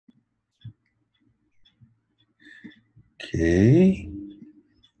Okay.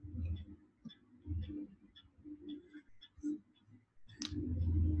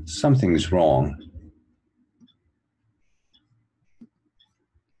 Something's wrong.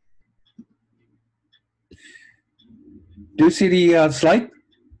 Do you see the slide?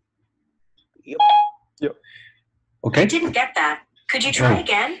 Yep. Okay. I didn't get that. Could you try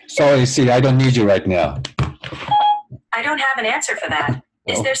again? Sorry, see, I don't need you right now. I don't have an answer for that.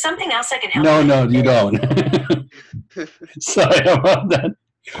 Is Oh. there something else I can help No, with? no, you don't. Sorry about that.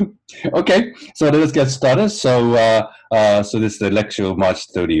 Okay, so let's get started. So, so this is the lecture of March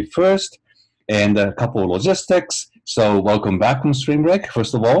 31st, and a couple of logistics. So, welcome back from spring break,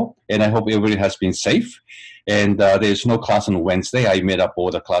 first of all, and I hope everybody has been safe. And there's no class on Wednesday. I made up all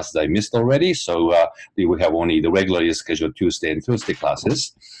the classes I missed already, so we will have only the regularly scheduled Tuesday and Thursday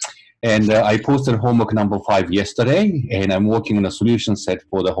classes. And I posted homework number 5 yesterday, and I'm working on a solution set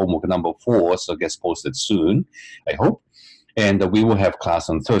for the homework number 4, so it gets posted soon, I hope. And we will have class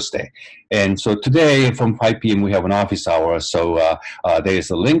on Thursday. And so today from 5 p.m. we have an office hour, so there is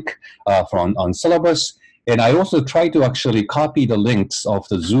a link on syllabus. And I also try to actually copy the links of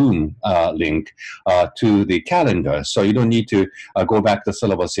the Zoom link to the calendar. So you don't need to go back to the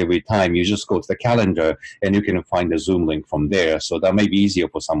syllabus every time. You just go to the calendar and you can find the Zoom link from there. So that may be easier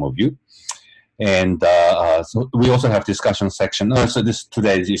for some of you. And so we also have discussion section. So this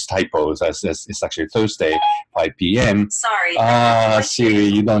today is typos. It's actually Thursday, 5 p.m. Sorry. Siri,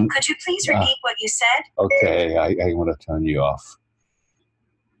 you don't. Could you please repeat what you said? Okay, I want to turn you off.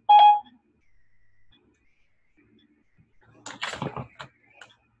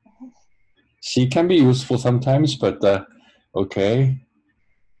 She can be useful sometimes, but okay.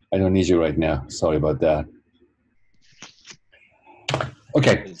 I don't need you right now. Sorry about that.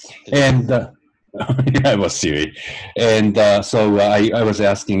 Okay, and yeah, I was Siri, and so I was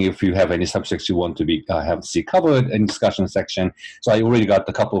asking if you have any subjects you want to be see covered in discussion section. So I already got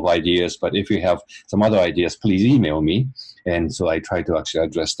a couple of ideas, but if you have some other ideas, please email me, and so I try to actually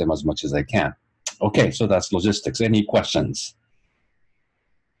address them as much as I can. Okay, so that's logistics. Any questions?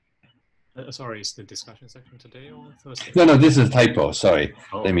 Sorry, is the discussion section today or Thursday? No, this is a typo. Sorry.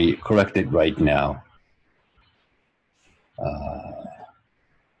 Oh. Let me correct it right now.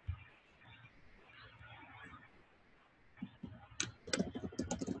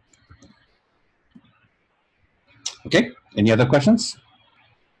 Okay. Any other questions?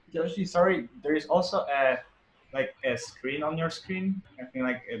 Yoshi, sorry. There is also a screen on your screen. I think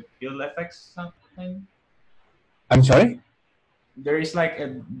like a build effects something. I'm sorry? There is like a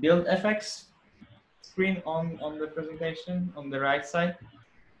build effects screen on the presentation on the right side.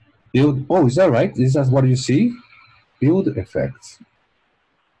 Build. Oh, is that right? Is that what you see? Build effects.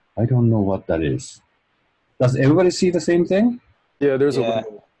 I don't know what that is. Does everybody see the same thing? Yeah, there's a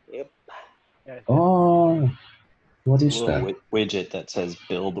little, yep. Oh, what is that? Widget that says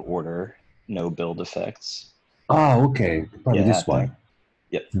build order, no build effects. Oh, okay. Probably this one.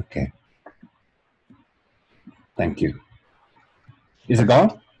 Yep. Okay. Thank you. Is it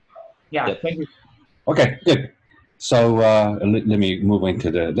gone? Yeah, Yep. Thank you. Okay, good. So let me move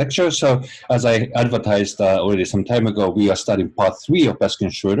into the lecture. So as I advertised already some time ago, we are studying part 3 of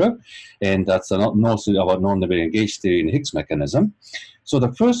Baskin-Schroeder, and that's mostly about non-abelian gauge theory and Higgs mechanism. So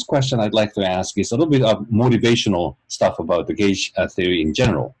the first question I'd like to ask is a little bit of motivational stuff about the gauge theory in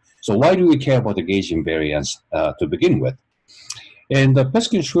general. So why do we care about the gauge invariance to begin with? And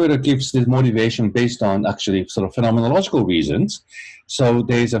Baskin-Schroeder gives this motivation based on actually sort of phenomenological reasons. So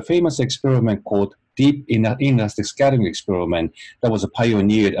there's a famous experiment called deep inelastic scattering experiment that was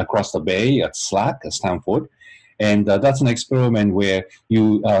pioneered across the bay at Stanford. And that's an experiment where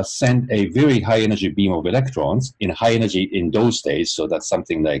you send a very high energy beam of electrons in high energy in those days. So that's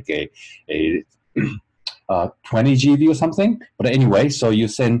something like a 20 GeV or something. But anyway, so you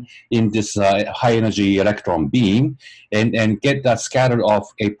send in this high energy electron beam and get that scattered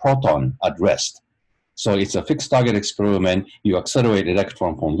off a proton at rest. So it's a fixed target experiment. You accelerate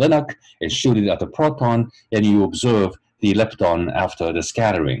electron from LINAC and shoot it at the proton, and you observe the lepton after the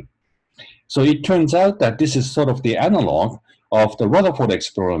scattering. So it turns out that this is sort of the analog of the Rutherford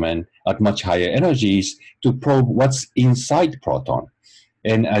experiment at much higher energies to probe what's inside proton.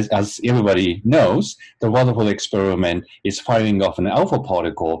 And as everybody knows, the Rutherford experiment is firing off an alpha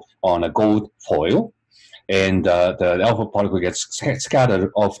particle on a gold foil, and the alpha particle gets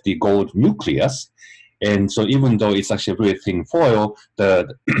scattered off the gold nucleus. And so even though it's actually a very thin foil, the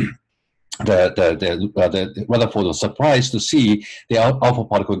Rutherford was surprised to see the alpha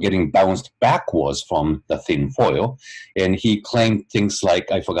particle getting bounced backwards from the thin foil. And he claimed things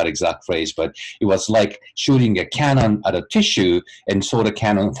like, I forgot exact phrase, but it was like shooting a cannon at a tissue and saw the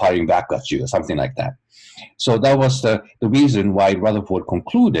cannon firing back at you, or something like that. So that was the reason why Rutherford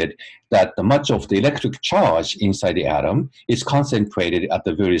concluded that much of the electric charge inside the atom is concentrated at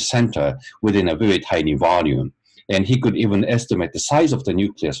the very center within a very tiny volume. And he could even estimate the size of the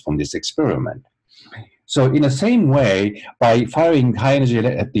nucleus from this experiment. So in the same way, by firing high energy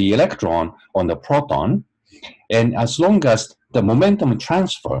at the electron on the proton, and as long as the momentum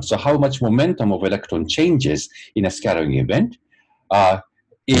transfer, so how much momentum of electron changes in a scattering event, the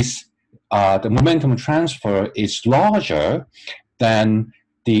momentum transfer is larger than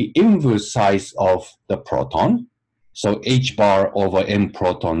the inverse size of the proton, so h bar over m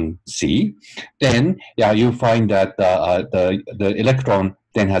proton c, then you find that the electron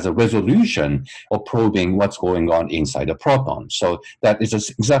then has a resolution of probing what's going on inside the proton. So that is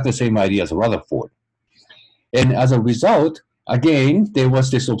exactly the same idea as Rutherford. And as a result, again, there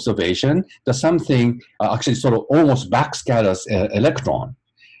was this observation that something actually sort of almost backscatters an electron.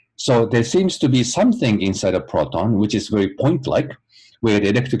 So there seems to be something inside a proton which is very point-like, where the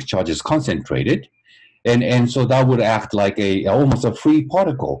electric charge is concentrated. And so that would act like almost a free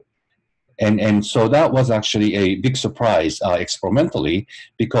particle. And so that was actually a big surprise experimentally,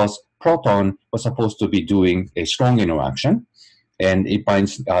 because proton was supposed to be doing a strong interaction, and it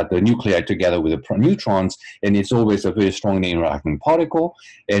binds the nuclei together with the neutrons, and it's always a very strongly interacting particle.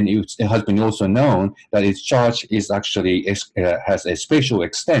 And it has been also known that its charge is actually has a spatial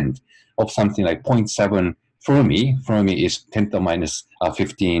extent of something like 0.7 Fermi. Fermi is 10 to the minus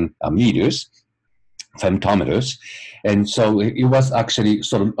 15 meters. Femtometers. And so it was actually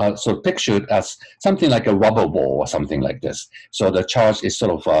sort of pictured as something like a rubber ball or something like this. So the charge is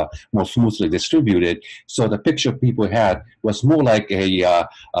sort of more smoothly distributed. So the picture people had was more like the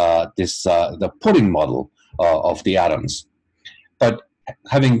pudding model of the atoms. But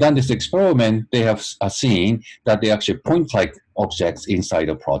having done this experiment, they have seen that they actually point-like objects inside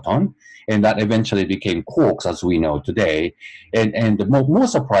a proton, and that eventually became quarks as we know today. And the more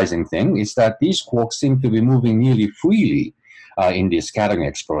surprising thing is that these quarks seem to be moving nearly freely in these scattering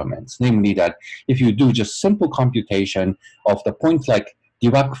experiments. Namely that if you do just simple computation of the point-like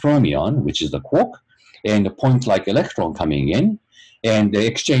Dirac fermion, which is the quark, and the point-like electron coming in, and they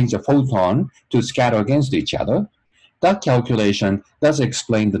exchange a photon to scatter against each other, that calculation does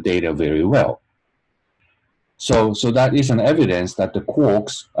explain the data very well. So that is an evidence that the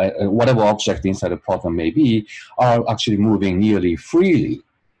quarks, whatever object inside the proton may be, are actually moving nearly freely.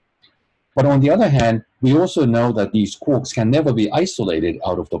 But on the other hand, we also know that these quarks can never be isolated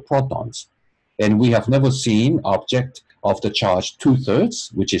out of the protons. And we have never seen object of the charge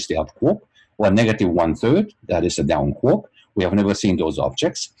 2/3, which is the up quark, or negative 1/3, that is the down quark. We have never seen those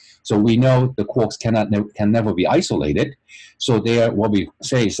objects. So we know the quarks can never be isolated. So they are, what we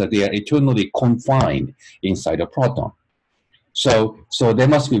say is that they are eternally confined inside a proton. So there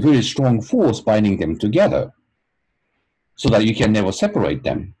must be very strong force binding them together so that you can never separate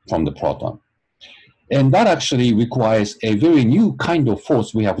them from the proton. And that actually requires a very new kind of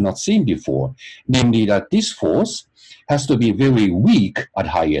force we have not seen before, namely that this force has to be very weak at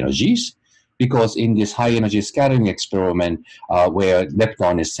high energies, because in this high energy scattering experiment where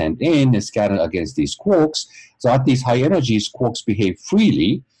lepton is sent in and scattered against these quarks, so at these high energies, quarks behave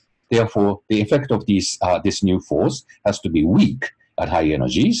freely. Therefore, the effect of this new force has to be weak at high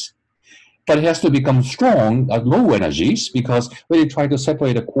energies, but it has to become strong at low energies, because when you try to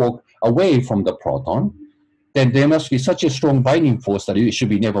separate a quark away from the proton, then there must be such a strong binding force that it should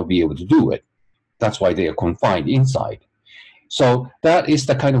never be able to do it. That's why they are confined inside. So that is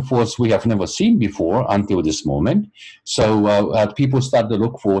the kind of force we have never seen before until this moment. So people start to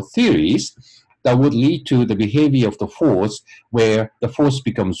look for theories that would lead to the behavior of the force where the force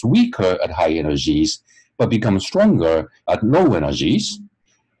becomes weaker at high energies, but becomes stronger at low energies.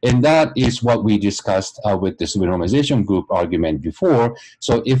 And that is what we discussed with this renormalization group argument before.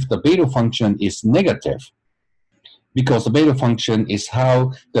 So if the beta function is negative, because the beta function is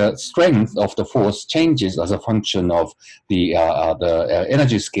how the strength of the force changes as a function of the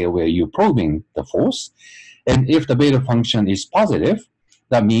energy scale where you're probing the force. And if the beta function is positive,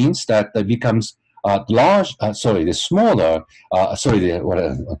 that means that it becomes if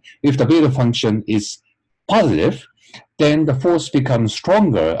the beta function is positive, then the force becomes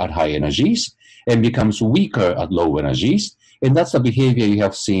stronger at high energies and becomes weaker at low energies. And that's the behavior you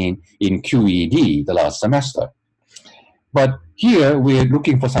have seen in QED the last semester. But here we're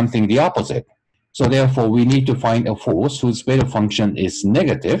looking for something the opposite. So therefore, we need to find a force whose beta function is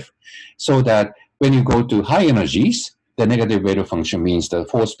negative, so that when you go to high energies, the negative beta function means the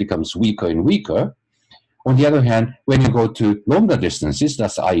force becomes weaker and weaker. On the other hand, when you go to longer distances,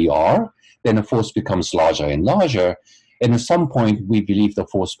 that's IER, then the force becomes larger and larger. And at some point, we believe the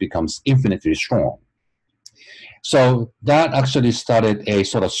force becomes infinitely strong. So that actually started a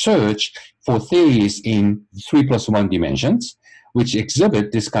sort of search for theories in 3+1 dimensions, which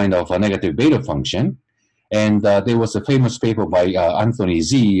exhibit this kind of a negative beta function. And there was a famous paper by Anthony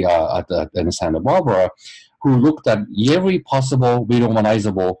Z in Santa Barbara, who looked at every possible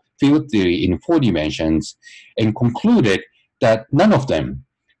renormalizable field theory in 4 dimensions and concluded that none of them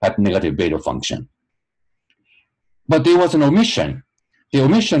had negative beta function. But there was an omission. The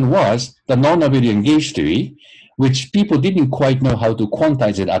omission was the non-abelian gauge theory, which people didn't quite know how to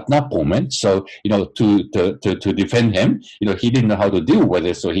quantize it at that moment. So, to defend him, he didn't know how to deal with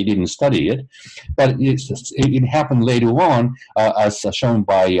it, so he didn't study it. But it happened later on, as shown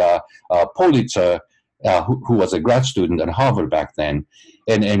by Politzer, who was a grad student at Harvard back then,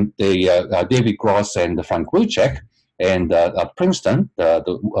 and David Gross and Frank Wilczek. And at Princeton,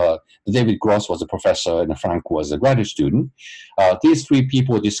 David Gross was a professor and Frank was a graduate student. These 3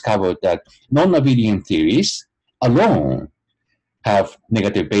 people discovered that non-abelian theories alone have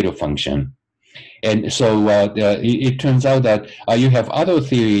negative beta function. And so it turns out that you have other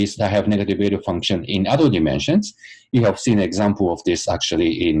theories that have negative beta function in other dimensions. You have seen an example of this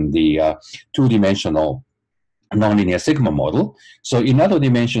actually in the 2-dimensional nonlinear sigma model. So in other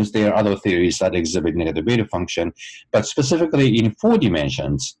dimensions, there are other theories that exhibit negative beta function, but specifically in 4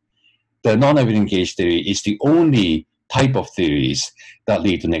 dimensions, the non-abelian gauge theory is the only type of theories that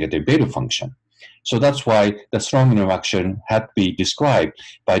lead to negative beta function. So that's why the strong interaction had to be described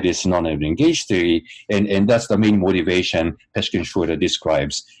by this non-abelian gauge theory, and that's the main motivation Peskin-Schroeder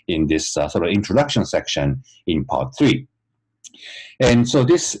describes in this sort of introduction section in part 3. And so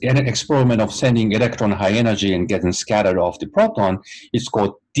this experiment of sending electron high energy and getting scattered off the proton is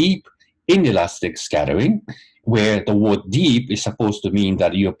called deep inelastic scattering, where the word deep is supposed to mean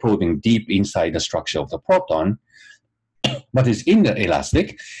that you're probing deep inside the structure of the proton, but it's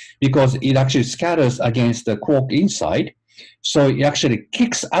inelastic because it actually scatters against the quark inside. So it actually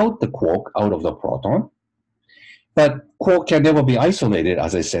kicks out the quark out of the proton. But quark can never be isolated,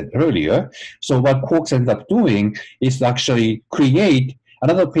 as I said earlier. So what quarks end up doing is to actually create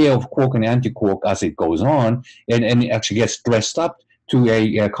another pair of quark and antiquark as it goes on, and it actually gets dressed up to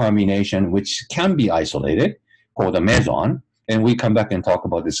a combination which can be isolated, called a meson. And we come back and talk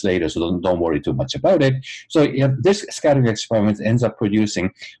about this later, so don't worry too much about it. So this scattering experiment ends up producing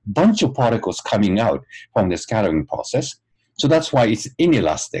a bunch of particles coming out from the scattering process. So that's why it's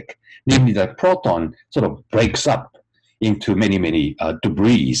inelastic. Namely, the proton sort of breaks up into many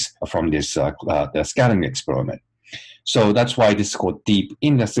debris from this the scattering experiment. So that's why this is called deep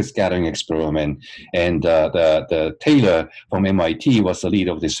inelastic scattering experiment. And the Taylor from MIT was the lead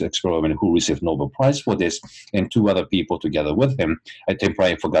of this experiment, who received Nobel Prize for this, and 2 other people together with him. I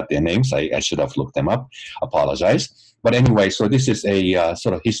temporarily forgot their names. I should have looked them up. Apologize. But anyway, so this is a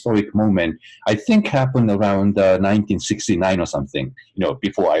sort of historic moment. I think happened around 1969 or something,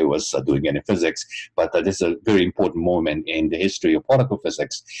 before I was doing any physics. But this is a very important moment in the history of particle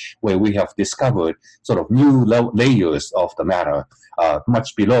physics, where we have discovered sort of new layers of the matter,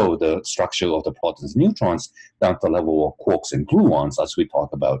 much below the structure of the protons and neutrons, down to the level of quarks and gluons, as we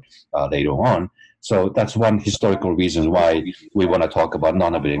talk about later on. So that's one historical reason why we want to talk about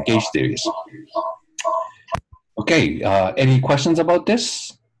non-abelian gauge theories. Okay, any questions about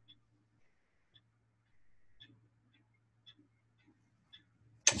this?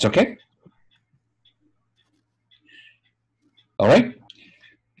 It's okay? All right.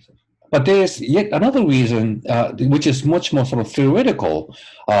 But there's yet another reason, which is much more sort of theoretical,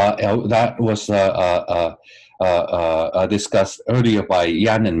 that was discussed earlier by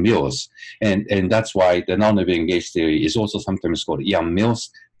Yan and Mills. And that's why the non-abelian gauge theory is also sometimes called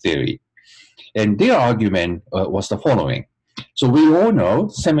Yan-Mills theory. And their argument was the following. So we all know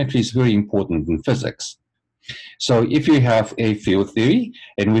symmetry is very important in physics. So if you have a field theory,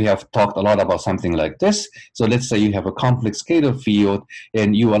 and we have talked a lot about something like this, so let's say you have a complex scalar field,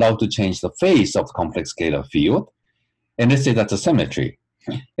 and you're allowed to change the phase of the complex scalar field, and let's say that's a symmetry.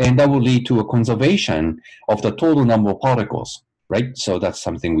 And that will lead to a conservation of the total number of particles. Right, so that's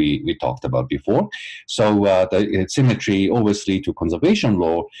something we talked about before. So the symmetry always leads to conservation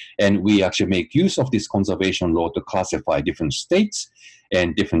law, and we actually make use of this conservation law to classify different states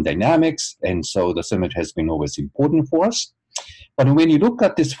and different dynamics, and so the symmetry has been always important for us. But when you look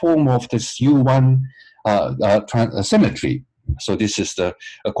at this form of this U1 symmetry, so this is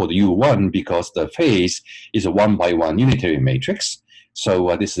called U1 because the phase is a 1-by-1 unitary matrix.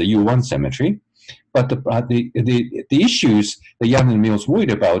 So this is a U1 symmetry. But the issues that Yan and Mills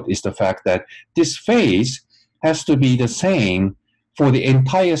worried about is the fact that this phase has to be the same for the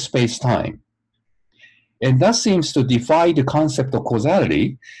entire space-time. And that seems to defy the concept of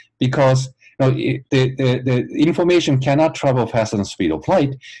causality, because Now, the information cannot travel faster than the speed of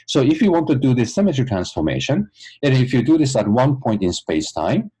light. So if you want to do this symmetry transformation, and if you do this at one point in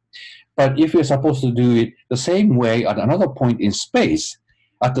space-time, but if you're supposed to do it the same way at another point in space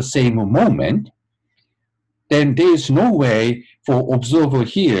at the same moment, then there is no way for observer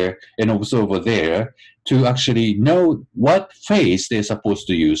here and observer there to actually know what phase they're supposed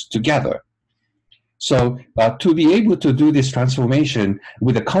to use together. So to be able to do this transformation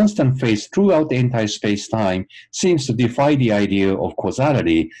with a constant phase throughout the entire space-time seems to defy the idea of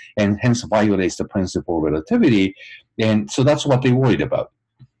causality and hence violates the principle of relativity. And so that's what they worried about.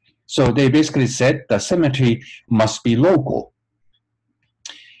 So they basically said the symmetry must be local.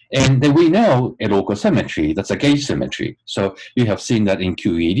 And then we know a local symmetry, that's a gauge symmetry. So you have seen that in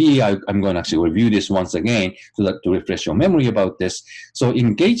QED. I'm going to actually review this once again to refresh your memory about this. So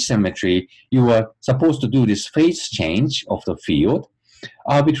in gauge symmetry, you are supposed to do this phase change of the field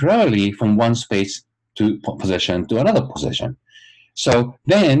arbitrarily from one space to position to another position. So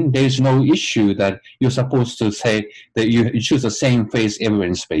then there's no issue that you're supposed to say that you choose the same phase everywhere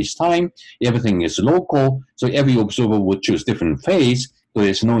in space-time. Everything is local, so every observer would choose different phase. So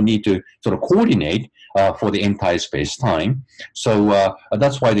there's no need to sort of coordinate for the entire space-time. So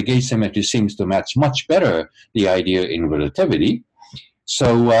that's why the gauge symmetry seems to match much better the idea in relativity.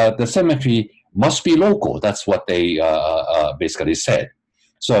 So the symmetry must be local. That's what they basically said.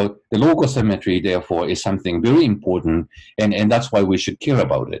 So the local symmetry, therefore, is something very important, and that's why we should care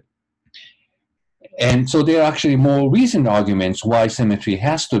about it. And so there are actually more recent arguments why symmetry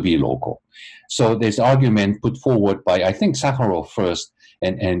has to be local. So there's argument put forward by, I think, Sakharov first,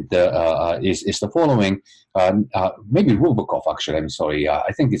 and is the following, maybe Rubikov, actually, I'm sorry,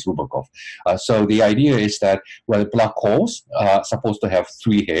 I think it's Rubikov. So the idea is that, well, black holes are supposed to have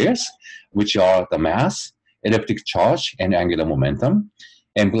three hairs, which are the mass, elliptic charge, and angular momentum,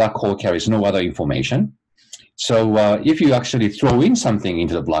 and black hole carries no other information. So if you actually throw in something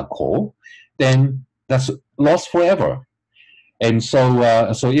into the black hole, then that's lost forever. And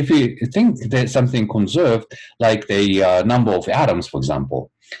so, so if you think there's something conserved, like the number of atoms, for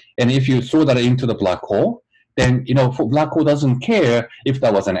example, and if you throw that into the black hole, then, you know, black hole doesn't care if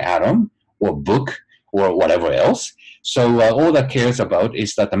that was an atom or book or whatever else. So all that cares about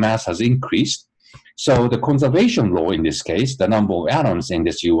is that the mass has increased. So the conservation law in this case, the number of atoms in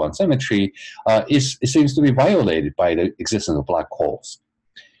this U1 symmetry, it seems to be violated by the existence of black holes.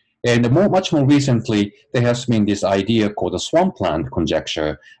 And much more recently, there has been this idea called the swampland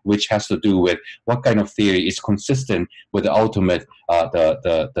conjecture, which has to do with what kind of theory is consistent with the ultimate,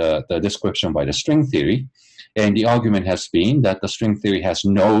 the description by the string theory. And the argument has been that the string theory has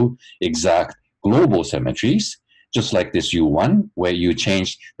no exact global symmetries, just like this U1, where you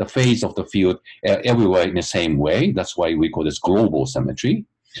change the phase of the field everywhere in the same way. That's why we call this global symmetry.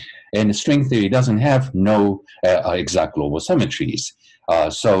 And the string theory doesn't have no exact global symmetries.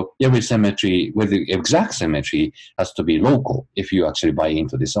 So every symmetry with the exact symmetry has to be local if you actually buy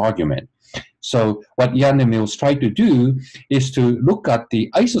into this argument. So what Yan and Mills try to do is to look at the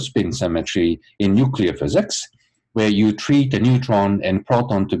isospin symmetry in nuclear physics, where you treat the neutron and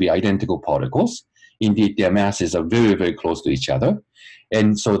proton to be identical particles. Indeed, their masses are very, very close to each other.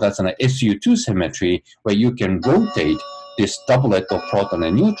 And so that's an SU2 symmetry where you can rotate this doublet of proton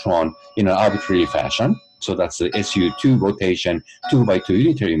and neutron in an arbitrary fashion. So that's the SU2 rotation 2x2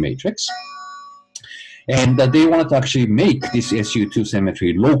 unitary matrix. And they wanted to actually make this SU2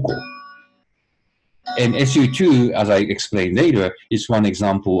 symmetry local. And SU2, as I explained later, is one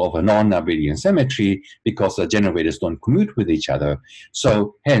example of a non-abelian symmetry because the generators don't commute with each other.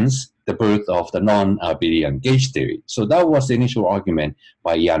 So hence, the birth of the non-abelian gauge theory. So that was the initial argument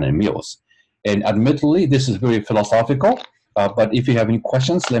by Yan and Mills. And admittedly, this is very philosophical, but if you have any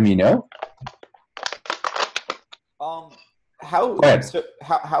questions, let me know.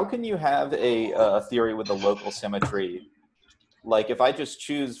 How can you have a theory with a local symmetry? Like if I just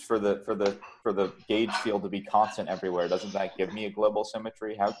choose for the gauge field to be constant everywhere, doesn't that give me a global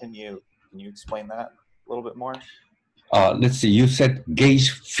symmetry? How can you explain that a little bit more? Let's see, you said gauge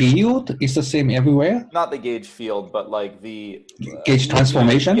field is the same everywhere? Not the gauge field, but like the gauge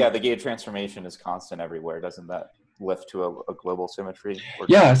transformation? Yeah, the gauge transformation is constant everywhere. Doesn't that lift to a global symmetry?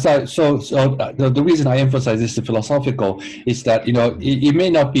 Yeah, so the reason I emphasize this is philosophical is that, you know, it may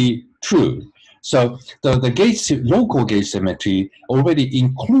not be true. So the local gauge symmetry already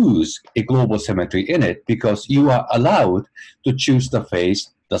includes a global symmetry in it because you are allowed to choose the phase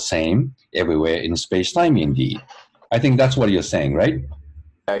the same everywhere in space-time indeed. I think that's what you're saying, right?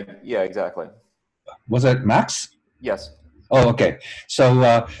 Yeah, exactly. Was that Max? Yes. Oh, okay.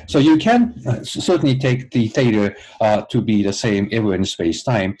 So you can certainly take the theta to be the same everywhere in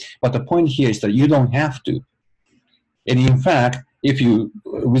space-time, but the point here is that you don't have to. And in fact, if you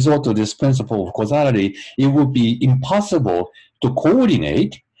resort to this principle of causality, it would be impossible to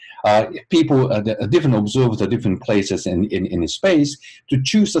coordinate people, different observers at different places in space to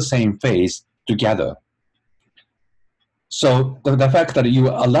choose the same phase together. So the fact that you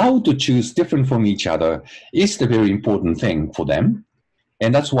are allowed to choose different from each other is the very important thing for them.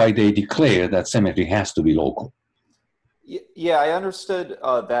 And that's why they declare that symmetry has to be local. Yeah, I understood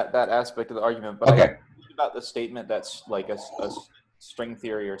that aspect of the argument, but okay. I think about the statement that's like a string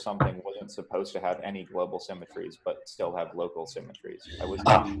theory or something wasn't supposed to have any global symmetries, but still have local symmetries.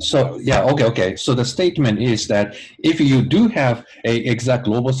 Okay. So the statement is that if you do have a exact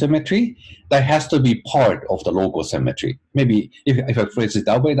global symmetry, that has to be part of the local symmetry. Maybe if I phrase it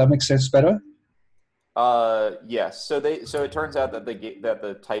that way, that makes sense better. Yes. So it turns out that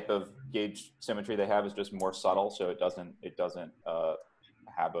the type of gauge symmetry they have is just more subtle, so it doesn't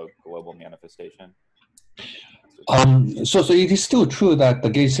have a global manifestation. So it is still true that the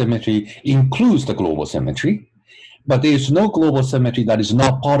gauge symmetry includes the global symmetry, but there is no global symmetry that is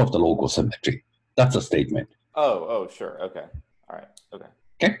not part of the local symmetry. That's a statement. Oh, sure. Okay. All right.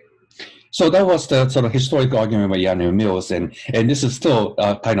 Okay. So that was the sort of historic argument by Yanni and Mills, and this is still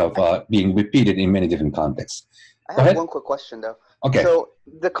kind of being repeated in many different contexts. I have one quick question, though. Okay. So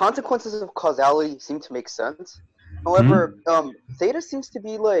the consequences of causality seem to make sense. However, theta seems to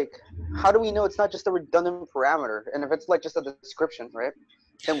be like, how do we know it's not just a redundant parameter? And if it's like just a description, right?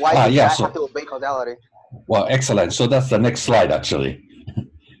 Then why does that have to obey causality? Well, excellent. So that's the next slide, actually.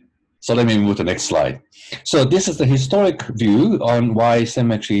 So let me move to the next slide. So this is the historic view on why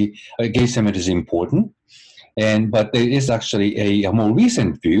symmetry, gauge symmetry is important. But there is actually a more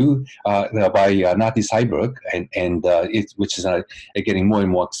recent view by Nati Seiberg, which is getting more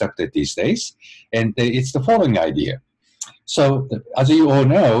and more accepted these days. And it's the following idea. So as you all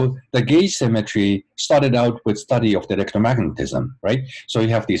know, the gauge symmetry started out with study of the electromagnetism, right? So you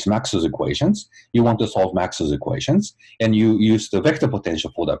have these Maxwell's equations. You want to solve Maxwell's equations, and you use the vector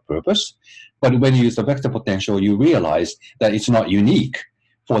potential for that purpose. But when you use the vector potential, you realize that it's not unique.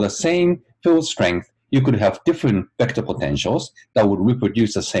 For the same field strength, you could have different vector potentials that would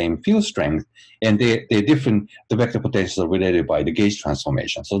reproduce the same field strength, and they're different. The vector potentials are related by the gauge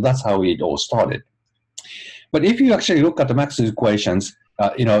transformation. So that's how it all started. But if you actually look at the Maxwell's equations,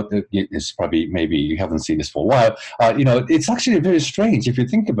 it's probably, maybe you haven't seen this for a while, it's actually very strange if you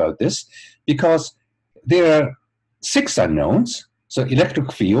think about this, because there are 6 unknowns. So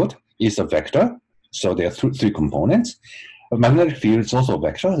electric field is a vector, so there are 3 components. A magnetic field is also a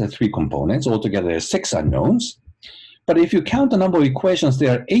vector, there are 3 components. Altogether, there are 6 unknowns. But if you count the number of equations,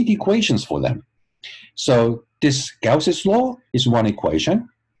 there are 8 equations for them. So this Gauss's law is 1 equation,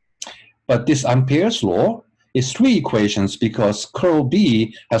 but this Ampere's law is 3 equations because curl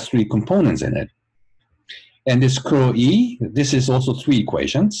B has 3 components in it. And this curl E, this is also 3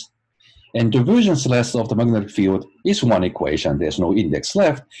 equations. And divergence-less of the magnetic field is 1 equation. There's no index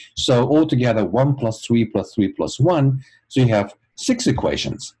left. So altogether, 1 plus 3 plus 3 plus 1. So you have 6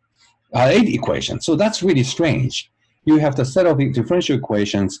 equations, 8 equations. So that's really strange. You have the set of differential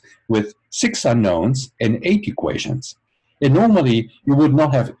equations with 6 unknowns and 8 equations. And normally, you would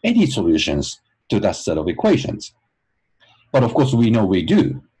not have any solutions to that set of equations. But of course, we know we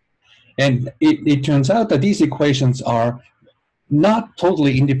do. And it turns out that these equations are not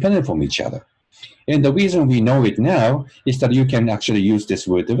totally independent from each other. And the reason we know it now is that you can actually use this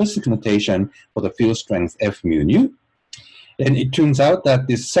relativistic notation for the field strength F mu nu. And it turns out that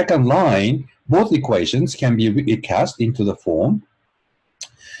this second line, both equations can be recast into the form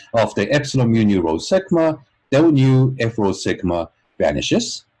of the epsilon mu nu rho sigma, del nu F rho sigma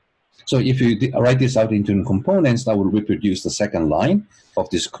vanishes. So if you write this out into components, that will reproduce the second line of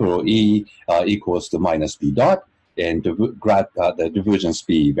this curl E equals to minus B dot, and the divergence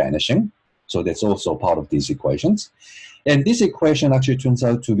B vanishing. So that's also part of these equations. And this equation actually turns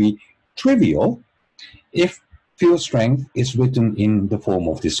out to be trivial if field strength is written in the form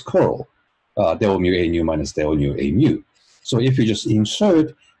of this curl, del mu A nu minus del nu A mu. So if you just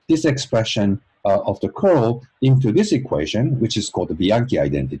insert this expression of the curl into this equation, which is called the Bianchi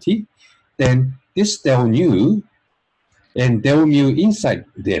identity, then this del nu and del mu inside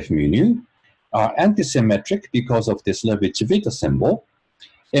the F mu nu are antisymmetric because of this Levi-Civita symbol.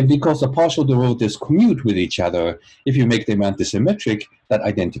 And because the partial derivatives commute with each other, if you make them antisymmetric, that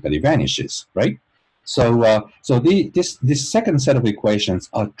identically vanishes, right? So, this second set of equations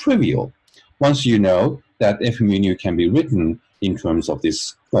are trivial once you know that F mu nu can be written in terms of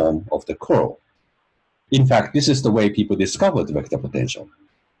this form of the curl. In fact, this is the way people discovered vector potential.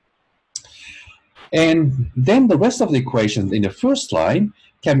 And then the rest of the equations in the first line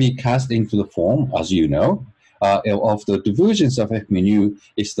can be cast into the form, as you know, of the divergence of F mu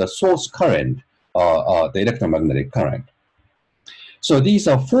is the source current, the electromagnetic current. So these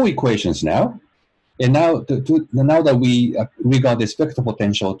are 4 equations now. And now, now that we regard this vector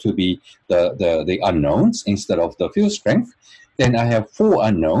potential to be the unknowns instead of the field strength, then I have 4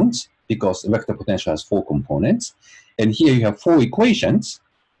 unknowns because vector potential has 4 components. And here you have 4 equations.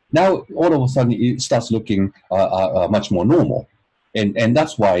 Now, all of a sudden, it starts looking much more normal. And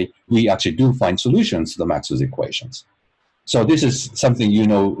that's why we actually do find solutions to the Maxwell's equations. So this is something you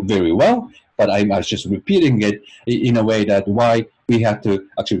know very well, but I was just repeating it in a way that why we have to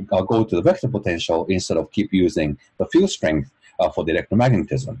actually go to the vector potential instead of keep using the field strength for the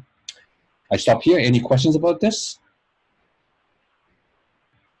electromagnetism. I stop here. Any questions about this?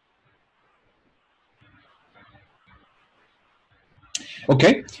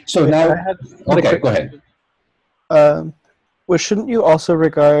 Okay, so now, okay, go ahead. Well, shouldn't you also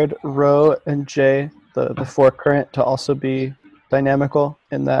regard rho and J, the force current, to also be dynamical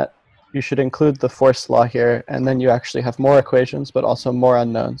in that you should include the force law here, and then you actually have more equations, but also more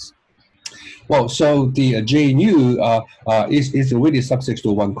unknowns? Well, so the J nu is really subject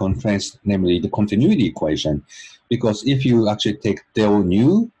to one constraint, namely the continuity equation, because if you actually take del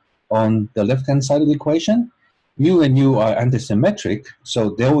nu on the left-hand side of the equation, mu and nu are antisymmetric,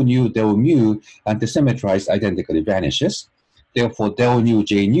 so del nu, del mu antisymmetrized identically vanishes. Therefore, del nu,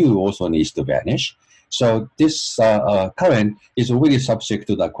 J nu also needs to vanish. So this current is already subject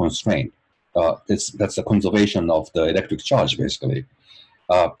to that constraint. That's a conservation of the electric charge, basically.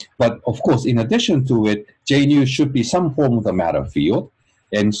 But of course, in addition to it, J nu should be some form of the matter field.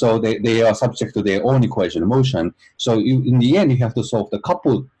 And so they are subject to their own equation of motion. So in the end, you have to solve the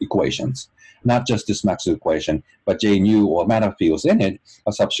coupled equations, not just this Maxwell equation, but J nu or matter fields in it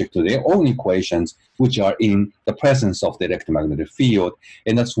are subject to their own equations, which are in the presence of the electromagnetic field.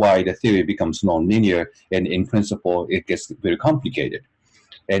 And that's why the theory becomes nonlinear, and in principle, it gets very complicated.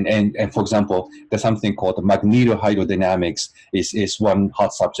 And for example, there's something called magnetohydrodynamics is one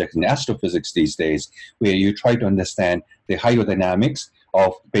hot subject in astrophysics these days, where you try to understand the hydrodynamics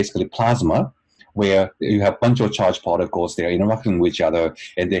of basically plasma, where you have a bunch of charged particles, they're interacting with each other,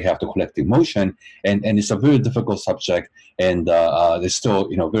 and they have to collective motion, and it's a very difficult subject, and it's still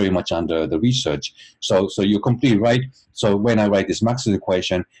very much under the research. So you're completely right. So when I write this Maxwell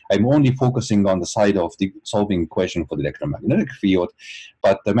equation, I'm only focusing on the side of the solving equation for the electromagnetic field,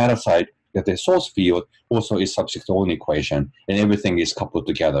 but the matter side, that the source field also is subject to own equation, and everything is coupled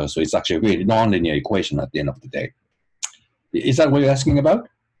together. So it's actually a really nonlinear equation at the end of the day. Is that what you're asking about?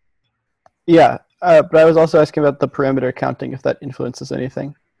 Yeah, but I was also asking about the parameter counting, if that influences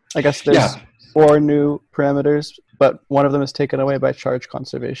anything. I guess there's 4 new parameters, but one of them is taken away by charge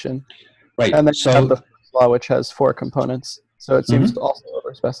conservation. Right. And then you have the first law, which has 4 components. So it seems also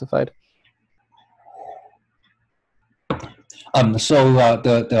overspecified.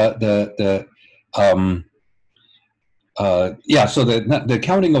 So the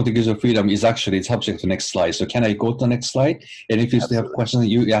counting of degrees of freedom is actually subject to the next slide. So can I go to the next slide? And if you still have questions,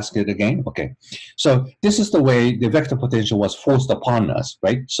 you ask it again. Okay. So this is the way the vector potential was forced upon us,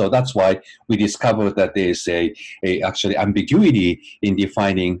 right? So that's why we discovered that there is actually ambiguity in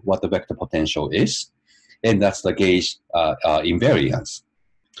defining what the vector potential is, and that's the gauge invariance.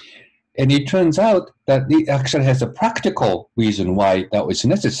 And it turns out that it actually has a practical reason why that was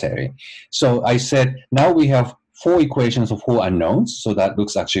necessary. So I said, now we have 4 equations of 4 unknowns, so that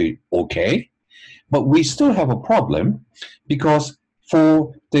looks actually okay. But we still have a problem, because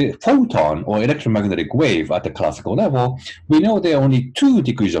for the photon or electromagnetic wave at the classical level, we know there are only 2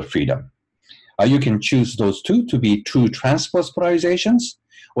 degrees of freedom. You can choose those 2 to be true transverse polarizations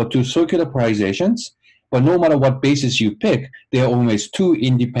or 2 circular polarizations, but no matter what basis you pick, there are always 2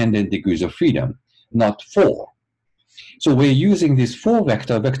 independent degrees of freedom, not 4. So we're using this 4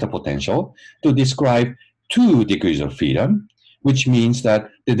 vector potential to describe 2 degrees of freedom, which means that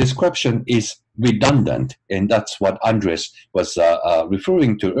the description is redundant, and that's what Andres was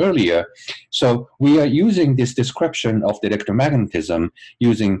referring to earlier. So we are using this description of the electromagnetism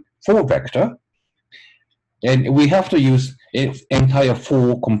using 4 vector, and we have to use entire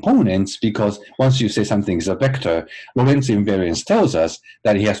 4 components, because once you say something is a vector, Lorentz invariance tells us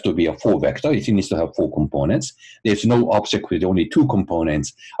that it has to be a 4 vector. It needs to have 4 components. There's no object with only 2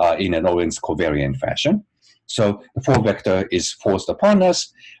 components in a Lorentz covariant fashion. So the 4 vector is forced upon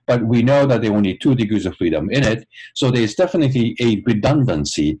us, but we know that there are only 2 degrees of freedom in it. So there's definitely a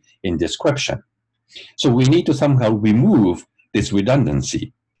redundancy in description. So we need to somehow remove this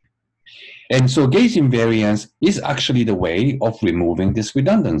redundancy. And so gauge invariance is actually the way of removing this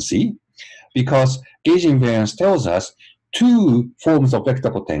redundancy, because gauge invariance tells us two forms of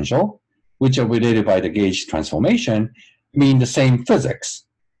vector potential, which are related by the gauge transformation, mean the same physics.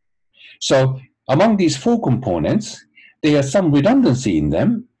 So among these four components, there is some redundancy in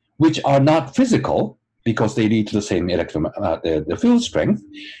them, which are not physical because they lead to the same the field strength.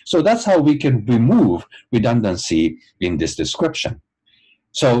 So that's how we can remove redundancy in this description.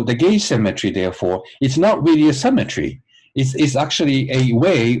 So the gauge symmetry, therefore, is not really a symmetry. It's actually a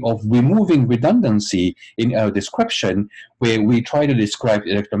way of removing redundancy in our description, where we try to describe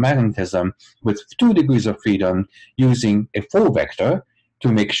electromagnetism with 2 degrees of freedom using a 4 vector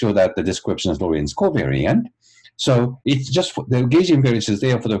to make sure that the description is Lorentz covariant. So it's just the gauge invariance is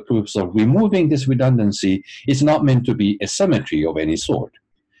there for the purpose of removing this redundancy. It's not meant to be a symmetry of any sort.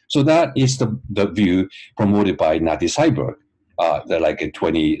 So that is the view promoted by Nati Seiberg, like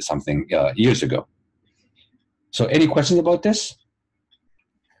 20-something years ago. So any questions about this?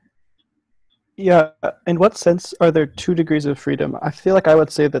 Yeah, in what sense are there 2 degrees of freedom? I feel like I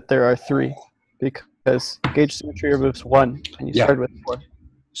would say that there are 3, because gauge symmetry removes 1, and you start with 4.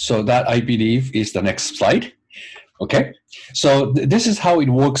 So that, I believe, is the next slide. Okay, so this is how it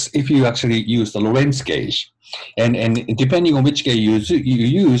works if you actually use the Lorentz gauge. And depending on which gauge you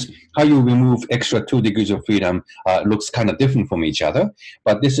use, how you remove extra 2 degrees of freedom looks kind of different from each other.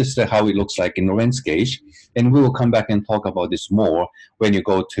 But this is how it looks like in Lorentz gauge. And we will come back and talk about this more when you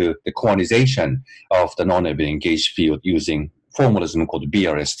go to the quantization of the non-abelian gauge field using formalism called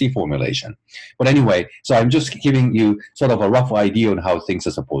BRST formulation. But anyway, so I'm just giving you sort of a rough idea on how things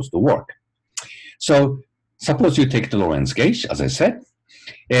are supposed to work. So suppose you take the Lorentz gauge, as I said,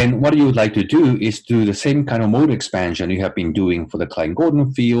 and what you would like to do is do the same kind of mode expansion you have been doing for the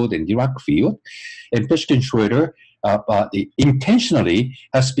Klein-Gordon field and Dirac field. And Peschke-Schroeder intentionally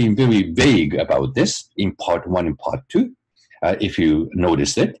has been very vague about this in part 1 and part 2, if you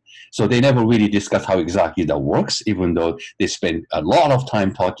noticed it. So they never really discuss how exactly that works, even though they spend a lot of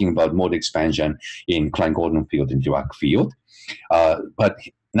time talking about mode expansion in Klein-Gordon field and Dirac field. But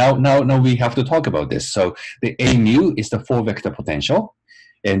now we have to talk about this. So the A mu is the 4-vector potential,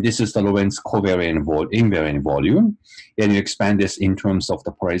 and this is the Lorentz covariant invariant volume. And you expand this in terms of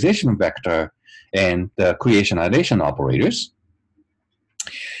the polarization vector and the creation annihilation operators.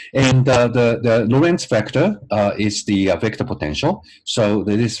 And the Lorentz vector is the vector potential. So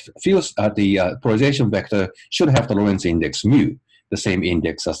this feels the polarization vector should have the Lorentz index mu, the same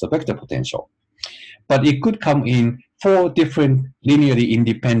index as the vector potential. But it could come in 4 different linearly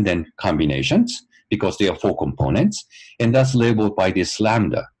independent combinations, because there are 4 components, and that's labeled by this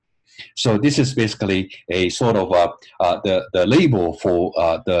lambda. So this is basically a sort of the label for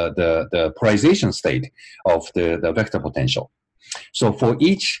the polarization state of the vector potential. So for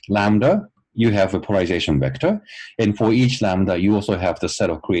each lambda, you have a polarization vector, and for each lambda, you also have the set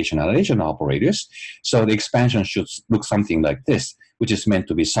of creation annihilation operators. So the expansion should look something like this, which is meant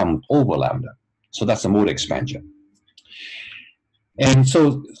to be summed over lambda. So that's a mode expansion. And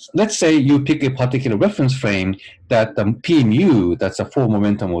so let's say you pick a particular reference frame that the P mu, that's a 4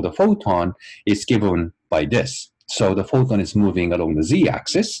 momentum of the photon, is given by this. So the photon is moving along the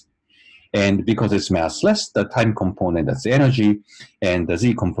z-axis. And because it's massless, the time component, that's the energy, and the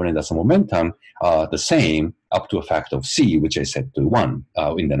z component, that's the momentum, are the same up to a factor of c, which I set to 1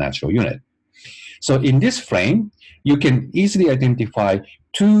 in the natural unit. So in this frame, you can easily identify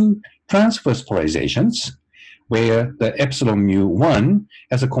 2 transverse polarizations, where the epsilon mu 1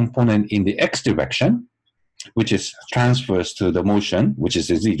 has a component in the x direction, which is transverse to the motion, which is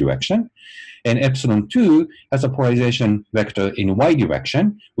the z direction, and epsilon 2 has a polarization vector in y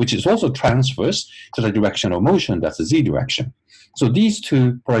direction, which is also transverse to the direction of motion, that's the z direction. So these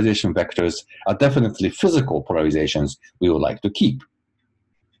 2 polarization vectors are definitely physical polarizations we would like to keep.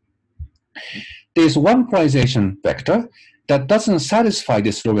 There's one polarization vector that doesn't satisfy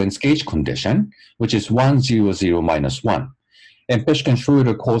this Lorentz gauge condition, which is 1, 0, 0, minus 1. And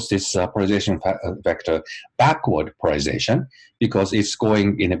Peschke-Schroeder calls this polarization vector backward polarization, because it's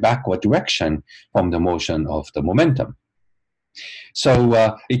going in a backward direction from the motion of the momentum.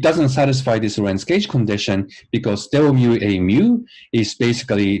 So it doesn't satisfy this Lorentz gauge condition, because del mu A mu is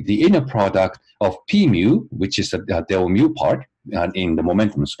basically the inner product of P mu, which is the del mu part in the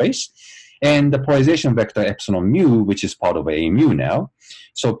momentum space, and the polarization vector epsilon mu, which is part of A mu now.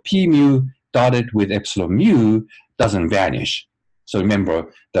 So P mu dotted with epsilon mu doesn't vanish. So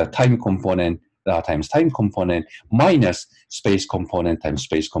remember, the time component times time component minus space component times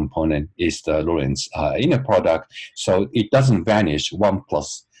space component is the Lorentz inner product. So it doesn't vanish 1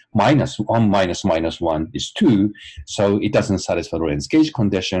 plus minus 1 minus minus 1 is 2, so it doesn't satisfy the Lorentz gauge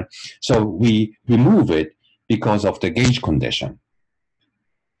condition. So we remove it because of the gauge condition.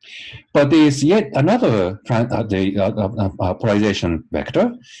 But there is yet another polarization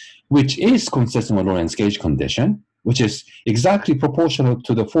vector, which is consistent with Lorentz gauge condition, which is exactly proportional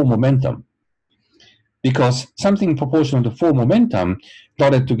to the full momentum. Because something proportional to full momentum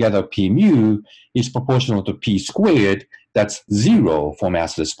dotted together p mu is proportional to p squared, that's 0 for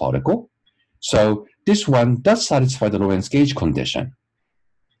massless particle. So this one does satisfy the Lorentz gauge condition.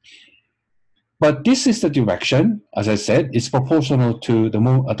 But this is the direction, as I said, it's proportional to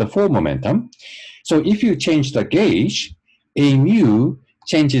the full momentum. So if you change the gauge, a mu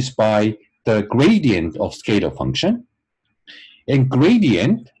changes by the gradient of scalar function. And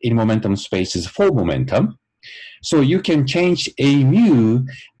gradient in momentum space is full momentum. So you can change a mu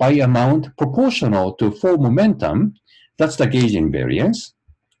by amount proportional to full momentum. That's the gauge invariance.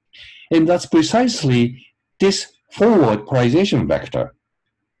 And that's precisely this forward polarization vector.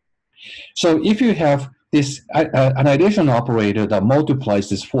 So if you have this annihilation operator that multiplies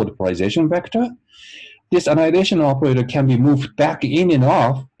this forward polarization vector, this annihilation operator can be moved back in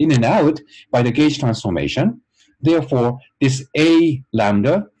and out by the gauge transformation. Therefore, this A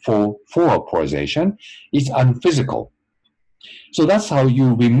lambda for forward polarization is unphysical. So that's how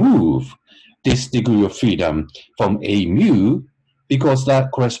you remove this degree of freedom from A mu, because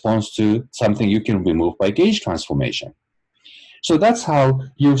that corresponds to something you can remove by gauge transformation. So that's how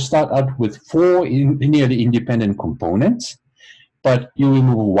you start out with 4 linearly independent components, but you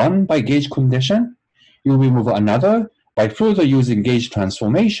remove one by gauge condition, you remove another by further using gauge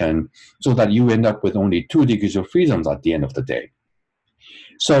transformation, so that you end up with only 2 degrees of freedom at the end of the day.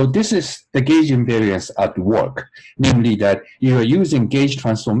 So this is the gauge invariance at work, namely that you are using gauge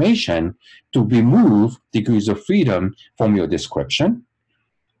transformation to remove degrees of freedom from your description.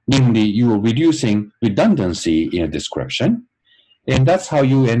 Namely, you are reducing redundancy in a description. And that's how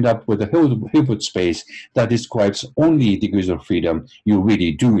you end up with a Hilbert space that describes only degrees of freedom you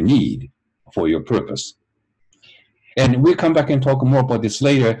really do need for your purpose. And we'll come back and talk more about this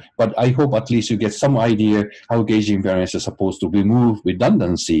later, but I hope at least you get some idea how gauge invariance is supposed to remove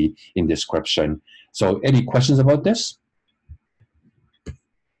redundancy in description. So any questions about this?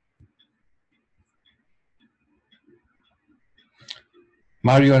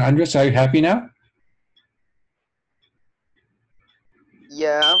 Mario and Andres, are you happy now?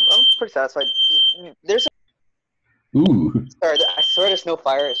 Yeah, I'm pretty satisfied. There's Ooh. sorry, I swear there's no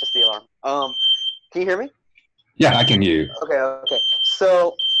fire. It's just the alarm. Can you hear me? Yeah, I can hear you. Okay.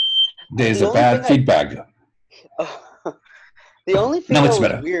 So There's the a only bad thing feedback. The only thing Now that it's was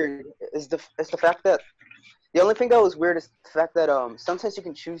better. weird is the fact that sometimes you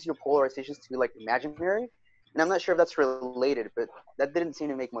can choose your polarizations to be like imaginary, and I'm not sure if that's related, but that didn't seem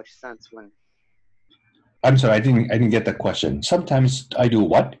to make much sense when. I'm sorry, I didn't get the question. Sometimes I do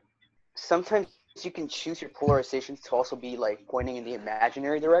what? Sometimes you can choose your polarizations to also be like pointing in the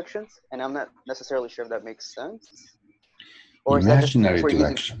imaginary directions, and I'm not necessarily sure if that makes sense. Or is that just Imaginary because we're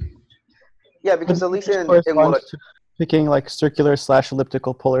direction. Yeah, because at least in what to picking like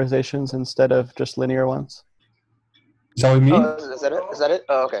circular/elliptical polarizations instead of just linear ones. Is that what you mean? is that it? Is that it?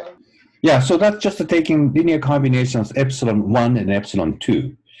 Oh, okay. Yeah, so that's just taking linear combinations epsilon 1 and epsilon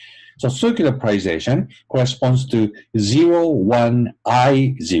 2. So circular polarization corresponds to 0, 1,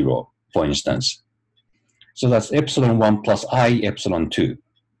 I, 0, for instance. So that's epsilon 1 plus I, epsilon 2.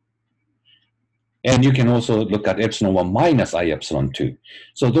 And you can also look at epsilon 1 minus I, epsilon 2.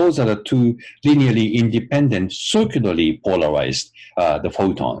 So those are the 2 linearly independent, circularly polarized the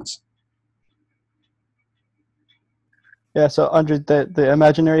photons. Yeah, so Andre, the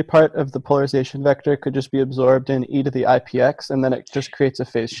imaginary part of the polarization vector could just be absorbed in e to the IPX, and then it just creates a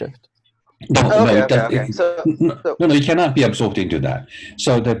phase shift. No, Okay. No, it cannot be absorbed into that.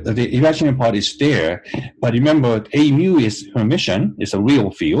 So the imaginary part is there, but remember, A mu is Hermitian, it's a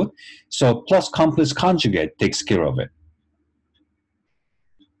real field, so plus complex conjugate takes care of it.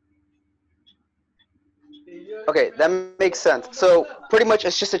 Okay, that makes sense. So pretty much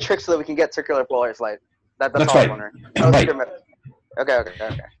it's just a trick so that we can get circular polarized light. That's That's all I right. was wondering. Right. Okay.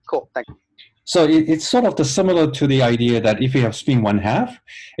 Cool, thank you. So it's sort of similar to the idea that if you have spin 1/2,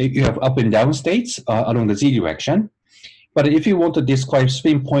 you have up and down states along the z direction. But if you want to describe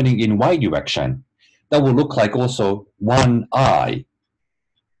spin pointing in y direction, that will look like also 1I,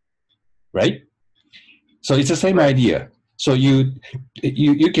 right? So it's the same idea. So you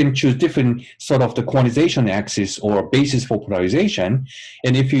can choose different sort of the quantization axis or basis for polarization.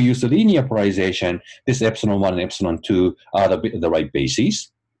 And if you use the linear polarization, this epsilon 1 and epsilon 2 are the right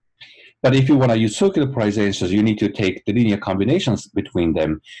bases. But if you want to use circular polarizations, you need to take the linear combinations between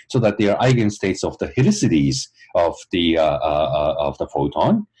them so that they are eigenstates of the helicities of the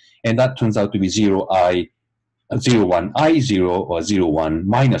photon, and that turns out to be 0, 1, I0 or 0, 1,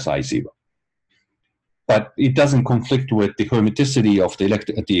 minus I0. But it doesn't conflict with the hermiticity of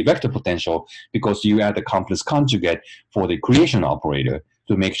the vector potential because you add a complex conjugate for the creation operator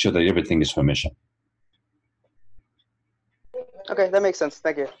to make sure that everything is Hermitian. Okay, that makes sense.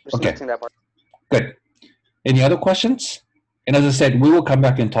 Thank you for Okay. fixing that part. Good. Any other questions? And as I said, we will come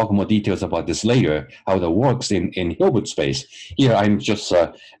back and talk more details about this later, how that works in Hilbert space. Here, I'm just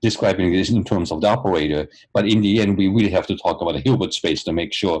describing this in terms of the operator, but in the end, we really have to talk about the Hilbert space to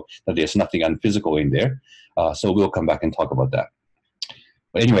make sure that there's nothing unphysical in there. So we'll come back and talk about that.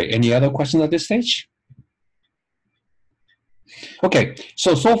 But anyway, any other questions at this stage? Okay,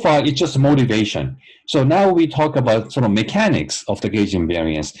 so far it's just motivation. So now we talk about sort of mechanics of the gauge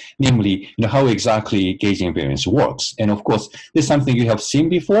invariance, namely, how exactly gauge invariance works. And of course, this is something you have seen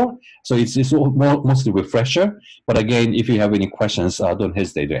before, so it's mostly refresher. But again, if you have any questions, don't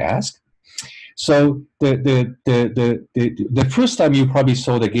hesitate to ask. So the first time you probably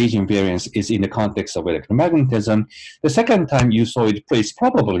saw the gauge invariance is in the context of electromagnetism. The second time you saw it placed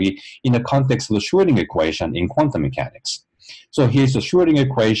probably in the context of the Schrödinger equation in quantum mechanics. So here's the Schrödinger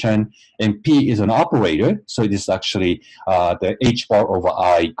equation, and P is an operator, so it is actually the h bar over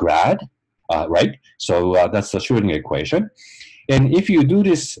I grad, right? So that's the Schrödinger equation. And if you do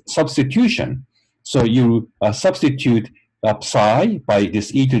this substitution, so you substitute psi by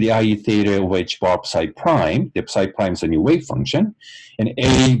this e to the I theta over h bar psi prime. The psi prime is a new wave function, and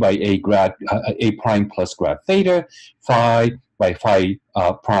a by a grad a prime plus grad theta, phi by phi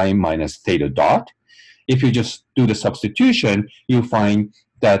prime minus theta dot. If you just do the substitution, you find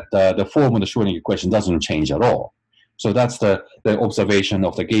that the form of the Schrödinger equation doesn't change at all. So that's the observation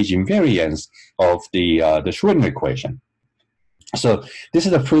of the gauge invariance of the Schrödinger equation. So this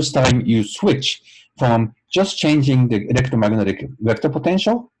is the first time you switch from just changing the electromagnetic vector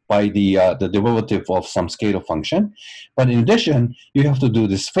potential by the derivative of some scalar function. But in addition, you have to do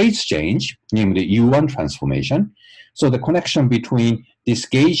this phase change, namely U1 transformation. So the connection between this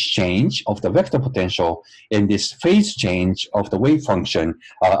gauge change of the vector potential and this phase change of the wave function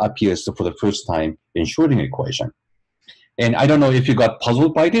appears for the first time in Schrödinger equation. And I don't know if you got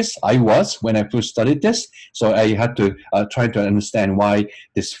puzzled by this. I was when I first studied this. So I had to try to understand why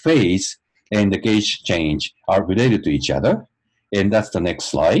this phase and the gauge change are related to each other. And that's the next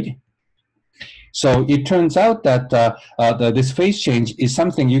slide. So it turns out that this phase change is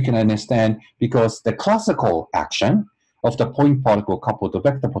something you can understand because the classical action of the point particle coupled to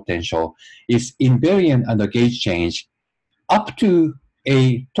vector potential is invariant under gauge change up to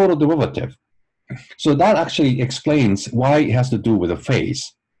a total derivative. So that actually explains why it has to do with a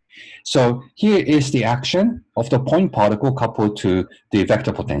phase. So here is the action of the point particle coupled to the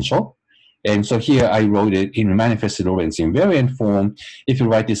vector potential. And so here I wrote it in manifested Lorentz invariant form. If you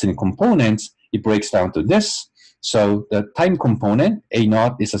write this in components, it breaks down to this. So the time component, A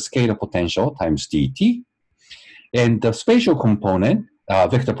naught, is a scalar potential times dt. And the spatial component,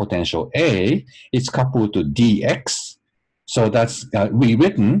 vector potential A, is coupled to dx. So that's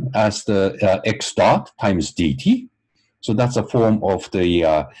rewritten as the x dot times dt. So that's a form of the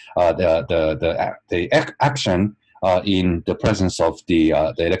action in the presence of the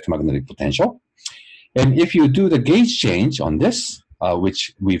electromagnetic potential. And if you do the gauge change on this,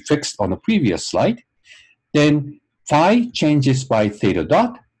 which we fixed on the previous slide, then phi changes by theta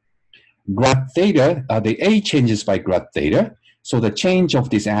dot, grad theta, the A changes by grad theta. So the change of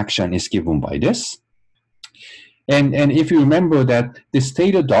this action is given by this. And if you remember that this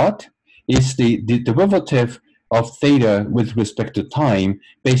theta dot is the derivative of theta with respect to time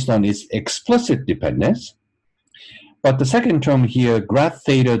based on its explicit dependence. But the second term here, grad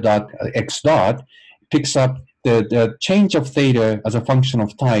theta dot x dot, picks up the change of theta as a function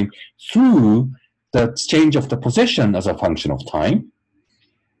of time through the change of the position as a function of time.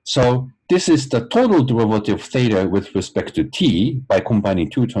 So this is the total derivative of theta with respect to t by combining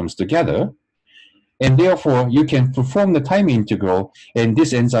two terms together. And therefore, you can perform the time integral, and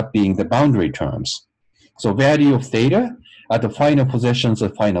this ends up being the boundary terms. So value of theta at the final positions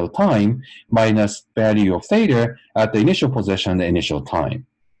of final time minus value of theta at the initial position, the initial time.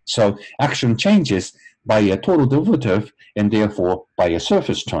 So action changes by a total derivative and therefore by a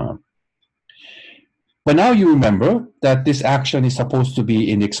surface term. But now you remember that this action is supposed to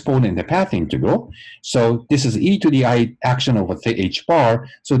be in the exponent in the path integral. So this is e to the I action over h bar.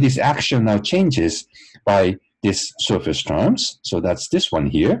 So this action now changes by this surface terms. So that's this one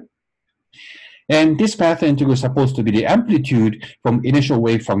here. And this path integral is supposed to be the amplitude from initial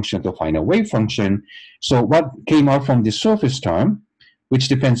wave function to final wave function. So what came out from the surface term, which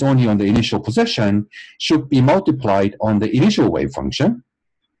depends only on the initial position, should be multiplied on the initial wave function.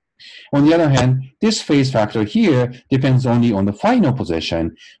 On the other hand, this phase factor here depends only on the final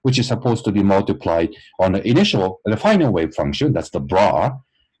position, which is supposed to be multiplied on the final wave function. That's the bra.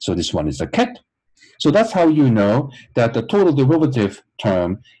 So this one is the ket. So that's how you know that the total derivative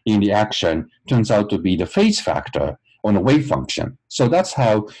term in the action turns out to be the phase factor on a wave function. So that's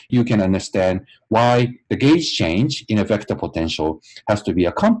how you can understand why the gauge change in a vector potential has to be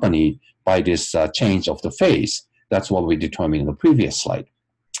accompanied by this change of the phase. That's what we determined in the previous slide.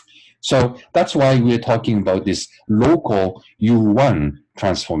 So that's why we're talking about this local U1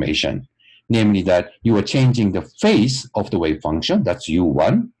 transformation, namely that you are changing the phase of the wave function, that's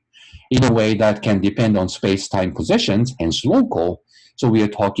U1, in a way that can depend on space-time positions, hence local. So we are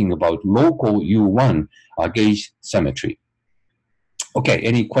talking about local U1 gauge symmetry. Okay,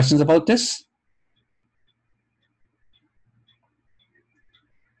 any questions about this?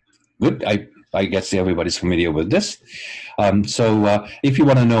 Good, I guess everybody's familiar with this. So if you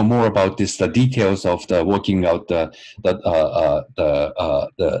want to know more about this, the details of the working out the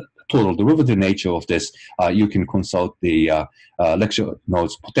total derivative nature of this, you can consult the lecture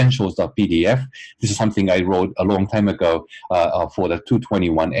notes potentials.pdf. This is something I wrote a long time ago for the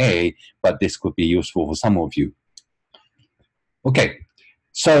 221A, but this could be useful for some of you. Okay.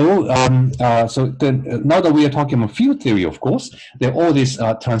 So, now that we are talking about field theory, of course, there are all these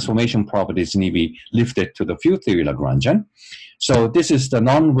transformation properties need to be lifted to the field theory Lagrangian. So this is the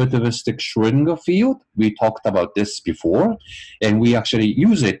non-relativistic Schrödinger field. We talked about this before, and we actually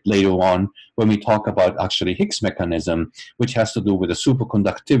use it later on when we talk about actually Higgs mechanism, which has to do with the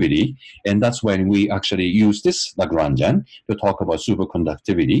superconductivity. And that's when we actually use this Lagrangian to talk about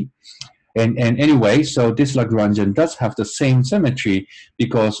superconductivity. And anyway, so this Lagrangian does have the same symmetry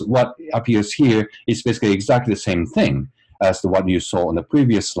because what appears here is basically exactly the same thing as what you saw on the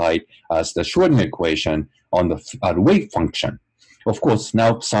previous slide as the Schrödinger equation on the wave function. Of course,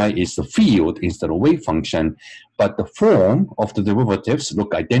 now psi is the field instead of wave function, but the form of the derivatives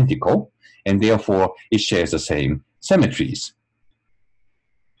look identical, and therefore it shares the same symmetries.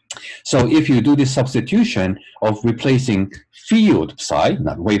 So if you do this substitution of replacing field psi,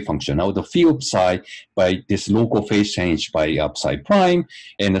 not wave function, now the field psi by this local phase change by psi prime,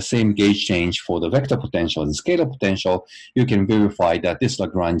 and the same gauge change for the vector potential and scalar potential, you can verify that this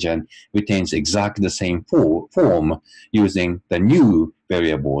Lagrangian retains exactly the same form using the new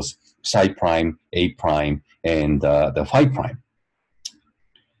variables psi prime, a prime, and the phi prime.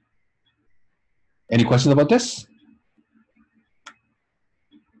 Any questions about this?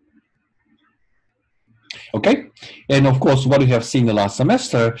 Okay, and of course, what we have seen the last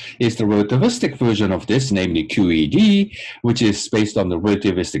semester is the relativistic version of this, namely QED, which is based on the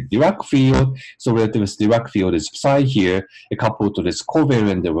relativistic Dirac field. So relativistic Dirac field is psi here, coupled to this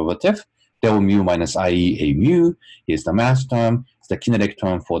covariant derivative, del mu minus IE a mu. Here's the mass term, it's the kinetic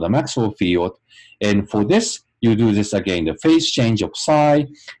term for the Maxwell field. And for this, you do this again, the phase change of psi,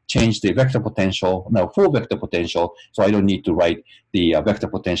 change the vector potential, now full vector potential, so I don't need to write the vector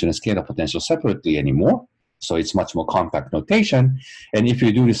potential and scalar potential separately anymore. So it's much more compact notation. And if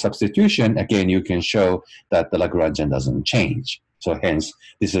you do the substitution, again, you can show that the Lagrangian doesn't change. So hence,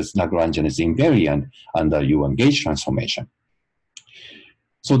 this is Lagrangian is invariant under U1 gauge transformation.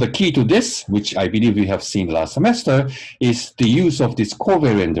 So the key to this, which I believe we have seen last semester, is the use of this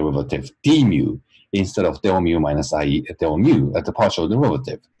covariant derivative, d mu, instead of del mu minus IE del mu at the partial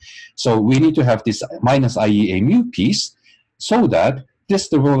derivative. So we need to have this minus IE a mu piece so that this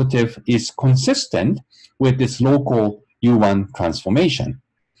derivative is consistent with this local U1 transformation.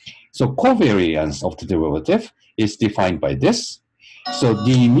 So covariance of the derivative is defined by this. So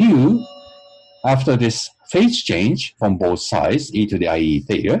d mu, after this phase change from both sides, e to the IE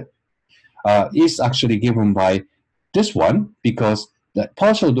theta, is actually given by this one because the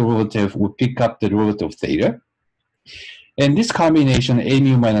partial derivative would pick up the derivative of theta. And this combination, a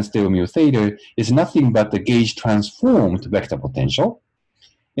mu minus del mu theta, is nothing but the gauge transformed vector potential.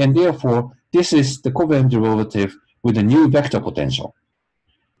 And therefore, this is the covariant derivative with a new vector potential.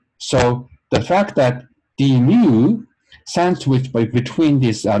 So the fact that d mu sandwiched between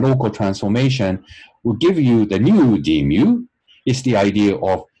this local transformation will give you the new d mu is the idea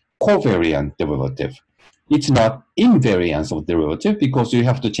of covariant derivative. It's not invariance of derivative because you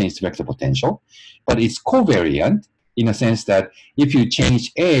have to change the vector potential, but it's covariant in a sense that if you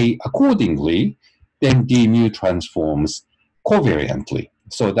change A accordingly, then d mu transforms covariantly.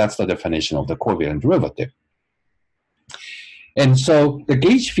 So that's the definition of the covariant derivative. And so the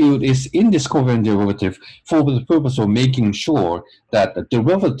gauge field is in this covariant derivative for the purpose of making sure that the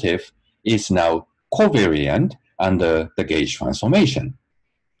derivative is now covariant under the gauge transformation.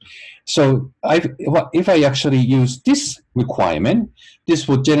 So if I actually use this requirement, this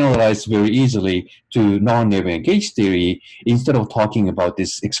would generalize very easily to non-abelian gauge theory instead of talking about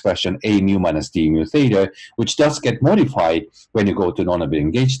this expression A mu minus D mu theta, which does get modified when you go to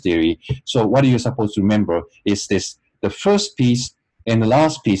non-abelian gauge theory. So what you're supposed to remember is this, the first piece and the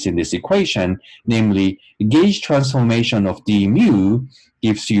last piece in this equation, namely gauge transformation of D mu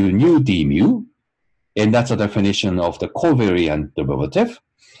gives you nu D mu, and that's a definition of the covariant derivative.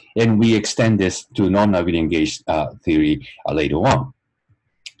 And we extend this to non-abelian gauge theory later on.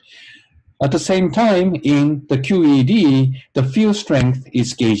 At the same time, in the QED, the field strength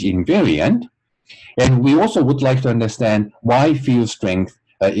is gauge invariant. And we also would like to understand why field strength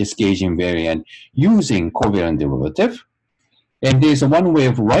is gauge invariant using covariant derivative. And there's one way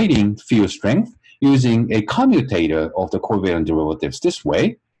of writing field strength using a commutator of the covariant derivatives this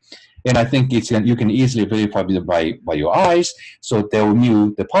way. And I think you can easily verify it by your eyes. So del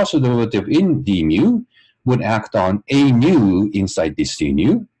mu, the partial derivative in d mu, would act on a mu inside this d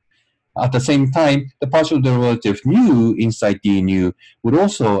nu. At the same time, the partial derivative mu inside d nu would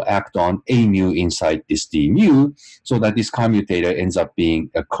also act on a mu inside this d mu, so that this commutator ends up being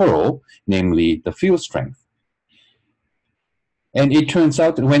a curl, namely the field strength. And it turns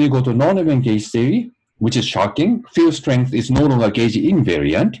out that when you go to non-abelian gauge theory, which is shocking, field strength is no longer gauge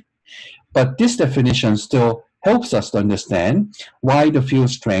invariant. But this definition still helps us to understand why the field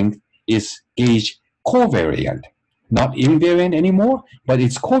strength is gauge covariant. Not invariant anymore, but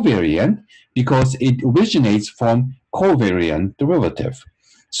it's covariant because it originates from covariant derivative.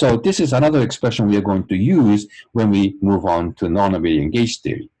 So this is another expression we are going to use when we move on to non-abelian gauge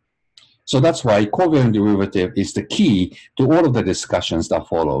theory. So that's why covariant derivative is the key to all of the discussions that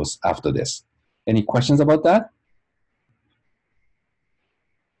follows after this. Any questions about that?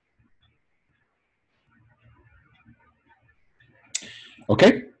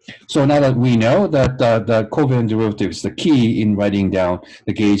 Okay, so now that we know that the covariant derivative is the key in writing down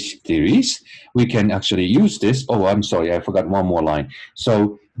the gauge theories, we can actually use this. Oh, I'm sorry, I forgot one more line.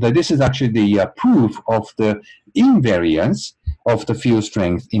 So this is actually the proof of the invariance of the field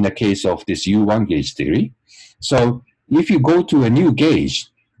strength in the case of this U1 gauge theory. So if you go to a new gauge,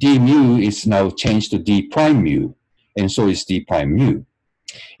 d mu is now changed to d prime mu, and so is d prime mu.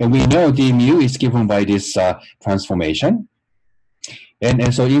 And we know d mu is given by this transformation.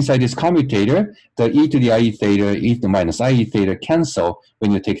 And so inside this commutator, the e to the ie theta, e to the minus ie theta cancel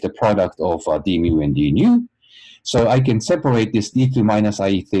when you take the product of d mu and d nu. So I can separate this e to the minus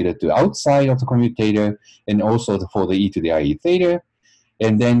ie theta to outside of the commutator, and also for the e to the ie theta.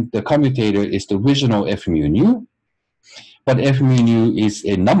 And then the commutator is the original f mu nu. But f mu nu is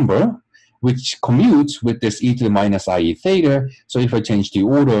a number which commutes with this e to the minus ie theta. So if I change the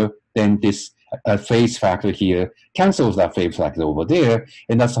order, then this phase factor here cancels that phase factor over there,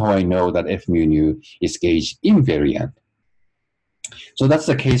 and that's how I know that f mu nu is gauge invariant. So that's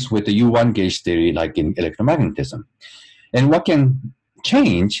the case with the U1 gauge theory, like in electromagnetism. And what can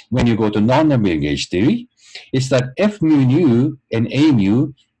change when you go to non-abelian gauge theory is that f mu nu and a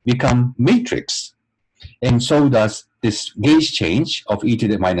mu become matrix, and so does this gauge change of e to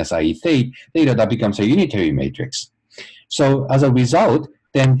the minus ie theta that becomes a unitary matrix. So as a result,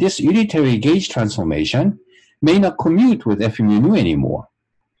 then this unitary gauge transformation may not commute with f mu nu anymore.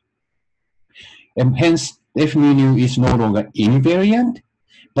 And hence, f mu nu is no longer invariant,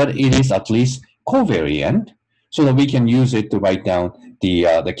 but it is at least covariant, so that we can use it to write down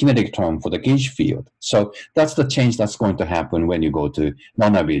the kinetic term for the gauge field. So that's the change that's going to happen when you go to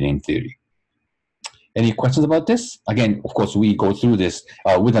non-abelian theory. Any questions about this? Again, of course, we go through this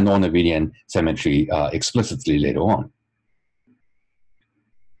with a non-abelian symmetry explicitly later on.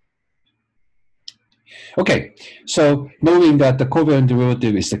 Okay, so knowing that the covariant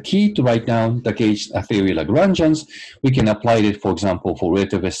derivative is the key to write down the gauge theory Lagrangians, we can apply it, for example, for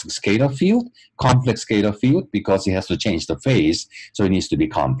relativistic scalar field, complex scalar field, because it has to change the phase, so it needs to be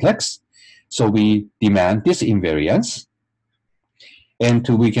complex. So we demand this invariance, and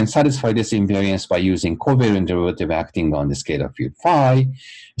we can satisfy this invariance by using covariant derivative acting on the scalar field phi.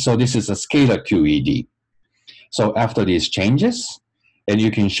 So this is a scalar QED. So after these changes, and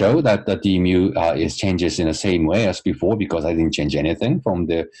you can show that the d mu changes in the same way as before, because I didn't change anything from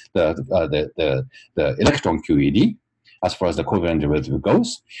the electron QED as far as the covariant derivative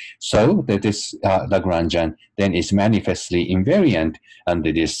goes. So that this Lagrangian then is manifestly invariant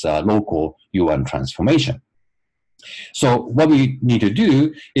under this local U1 transformation. So what we need to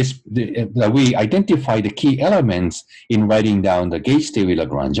do is we identify the key elements in writing down the gauge theory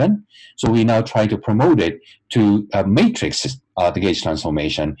Lagrangian. So we now try to promote it to a matrix, the gauge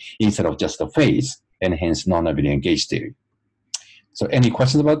transformation, instead of just a phase, and hence non-abelian gauge theory. So any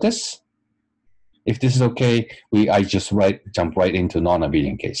questions about this? If this is okay, I just jump right into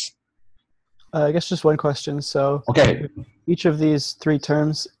non-abelian case. I guess just one question. So Okay. each of these three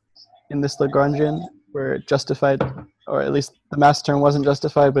terms in this Lagrangian were justified, or at least the mass term wasn't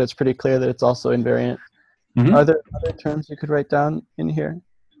justified, but it's pretty clear that it's also invariant. Mm-hmm. Are there other terms you could write down in here?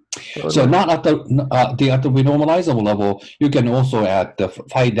 So not at the renormalizable level, you can also add the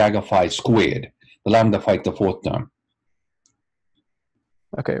phi dagger phi squared, the lambda phi, the fourth term.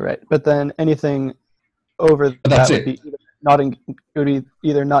 Okay, right. But then anything over That's that would be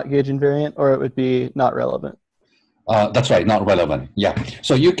either not gauge invariant, or it would be not relevant. That's right, not relevant. Yeah.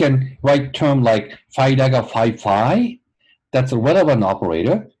 So you can write term like phi dagger phi phi. That's a relevant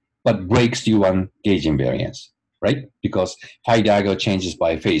operator, but breaks U1 gauge invariance, right? Because phi dagger changes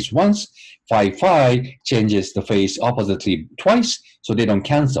by phase once, phi phi changes the phase oppositely twice, so they don't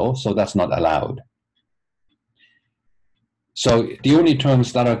cancel. So that's not allowed. So the only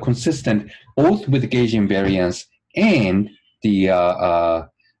terms that are consistent both with gauge invariance and the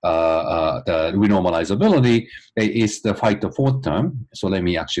renormalizability is the phi to fourth term. So let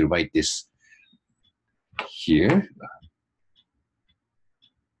me actually write this here.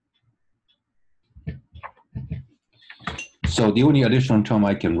 So the only additional term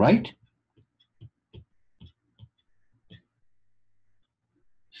I can write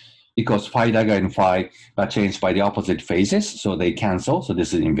because phi dagger and phi are changed by the opposite phases, so they cancel. So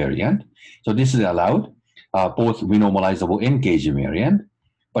this is invariant. So this is allowed, both renormalizable and gauge invariant.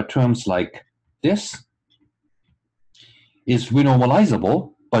 But terms like this is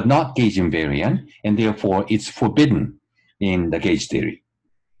renormalizable, but not gauge invariant, and therefore it's forbidden in the gauge theory.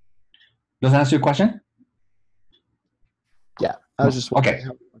 Does that answer your question? Yeah, I was just wondering okay. how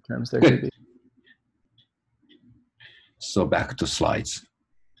many terms there Good. could be. So back to slides.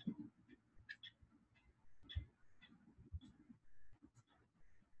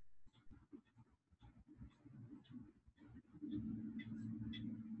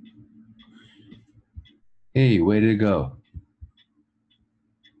 Hey, where did it go?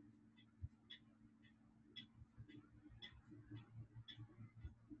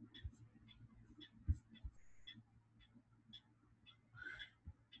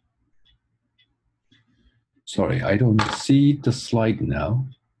 Sorry, I don't see the slide now.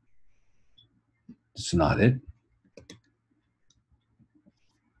 It's not it.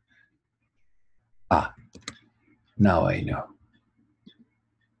 Ah, now I know.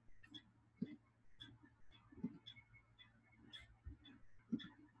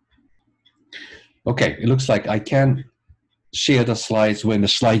 Okay, it looks like I can share the slides when the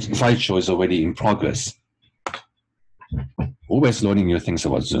slideshow is already in progress. Always learning new things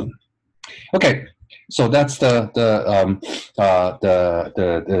about Zoom. Okay, so that's the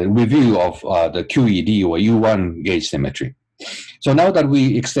review of the QED or U1 gauge symmetry. So now that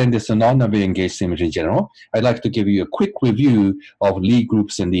we extend this to non-abelian gauge symmetry in general, I'd like to give you a quick review of Lie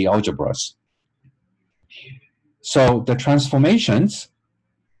groups in the algebras. So the transformations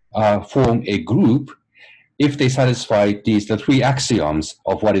form a group if they satisfy the three axioms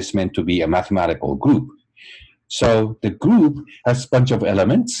of what is meant to be a mathematical group. So the group has a bunch of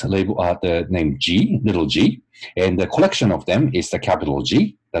elements labeled the name G, little g, and the collection of them is the capital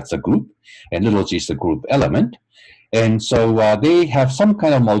G, that's a group, and little g is the group element. And so they have some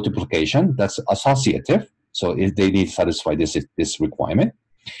kind of multiplication that's associative, so if they need to satisfy this requirement.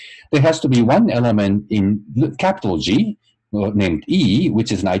 There has to be one element in capital G, named E,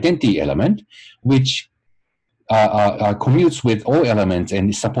 which is an identity element, which commutes with all elements and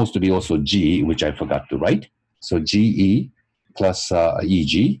is supposed to be also G, which I forgot to write. So GE plus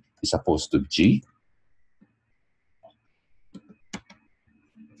EG is supposed to G.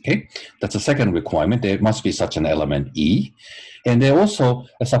 Okay, that's the second requirement. There must be such an element E. And there also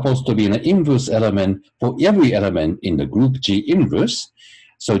is supposed to be an inverse element for every element in the group G inverse.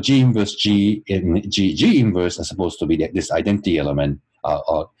 So G inverse G and G inverse are supposed to be this identity element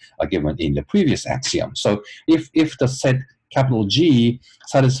are given in the previous axiom. So if the set capital G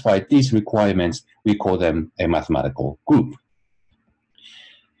satisfied these requirements, we call them a mathematical group.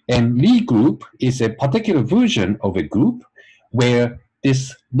 And Lie group is a particular version of a group where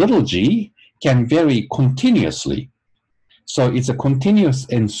this little g can vary continuously. So it's a continuous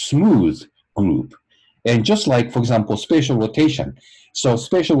and smooth group. And just like, for example, spatial rotation. So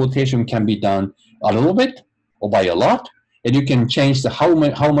spatial rotation can be done a little bit or by a lot, and you can change the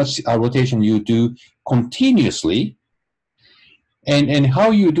how much rotation you do continuously, and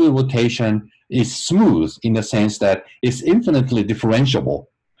how you do rotation is smooth in the sense that it's infinitely differentiable.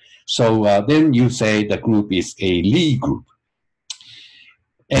 So then you say the group is a Lie group.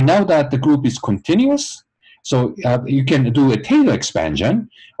 And now that the group is continuous, so you can do a Taylor expansion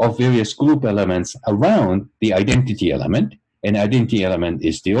of various group elements around the identity element, and identity element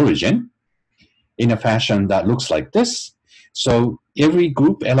is the origin, in a fashion that looks like this. So every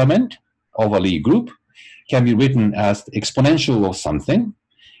group element of a Lie group can be written as the exponential of something,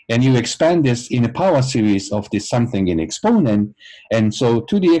 and you expand this in a power series of this something in exponent. And so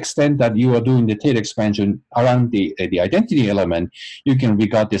to the extent that you are doing the Taylor expansion around the identity element, you can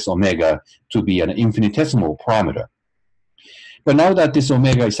regard this omega to be an infinitesimal parameter. But now that this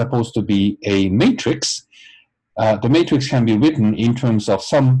omega is supposed to be a matrix, the matrix can be written in terms of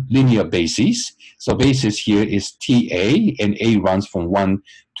some linear bases. So basis here is TA, and A runs from 1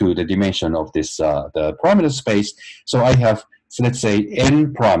 to the dimension of this the parameter space. So I have, so let's say,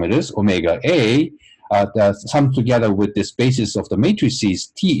 n parameters, omega A, that sum together with this basis of the matrices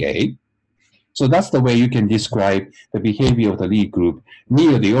TA. So that's the way you can describe the behavior of the Lie group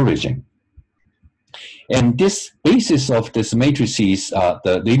near the origin. And this basis of this matrices,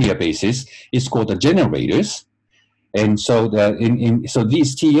 the linear basis, is called the generators. And so so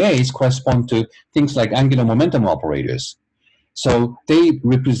these TAs correspond to things like angular momentum operators. So they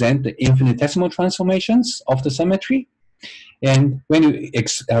represent the infinitesimal transformations of the symmetry. And when you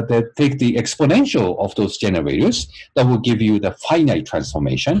take the exponential of those generators, that will give you the finite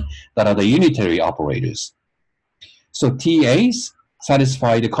transformation that are the unitary operators. So TAs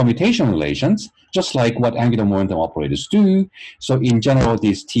satisfy the commutation relations, just like what angular momentum operators do. So in general,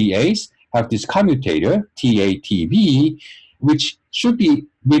 these TAs have this commutator, TATB, which should be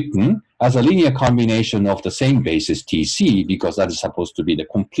written as a linear combination of the same basis TC, because that is supposed to be the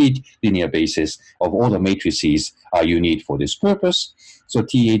complete linear basis of all the matrices you need for this purpose. So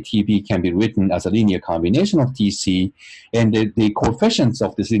TATB can be written as a linear combination of TC, and the coefficients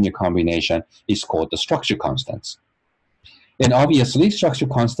of this linear combination is called the structure constants. And obviously, structure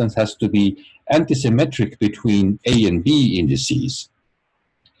constants has to be antisymmetric between A and B indices.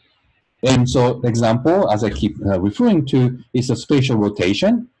 And so, example, as I keep referring to, is a spatial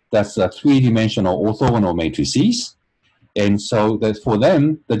rotation. That's a three-dimensional orthogonal matrices. And so that for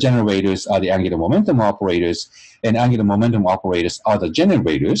them, the generators are the angular momentum operators, and angular momentum operators are the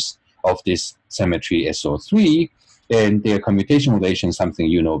generators of this symmetry SO3, and their commutation relation is something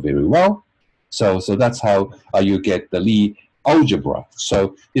you know very well. So that's how you get the Lie algebra.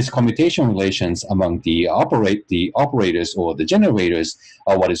 So these commutation relations among the operators or the generators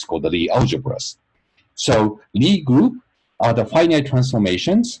are what is called the Lie algebras. So Lie group are the finite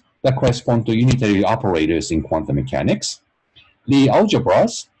transformations that correspond to unitary operators in quantum mechanics. Lie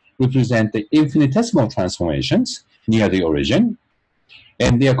algebras represent the infinitesimal transformations near the origin,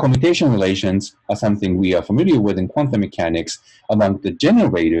 and their commutation relations are something we are familiar with in quantum mechanics among the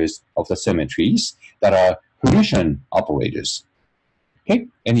generators of the symmetries that are Hermitian operators. Okay,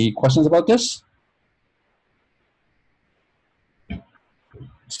 any questions about this?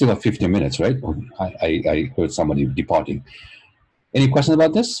 Still have 15 minutes, right? I heard somebody departing. Any questions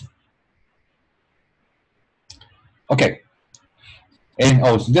about this? Okay. And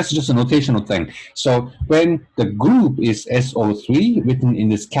that's just a notational thing. So when the group is SO3 written in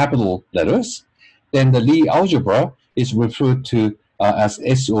these capital letters, then the Lie algebra is referred to as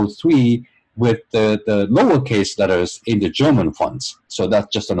SO3 with the lowercase letters in the German fonts. So that's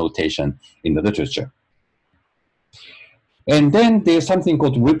just a notation in the literature. And then there's something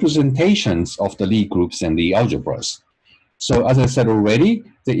called representations of the Lie groups and the algebras. So as I said already,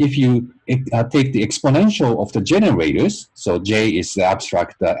 if you take the exponential of the generators, so J is the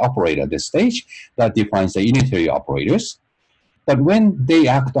abstract operator at this stage, that defines the unitary operators. But when they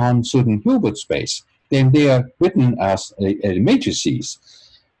act on certain Hilbert space, then they are written as matrices.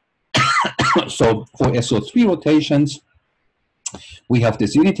 So for SO3 rotations, we have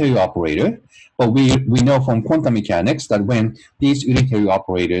this unitary operator, but we know from quantum mechanics that when these unitary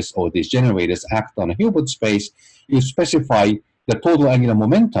operators or these generators act on a Hilbert space, you specify the total angular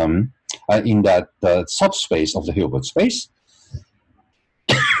momentum in that subspace of the Hilbert space.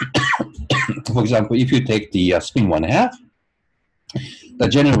 For example, if you take the spin 1/2, the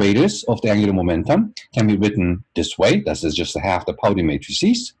generators of the angular momentum can be written this way. This is just half the Pauli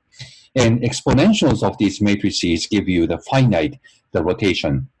matrices. And exponentials of these matrices give you the finite, the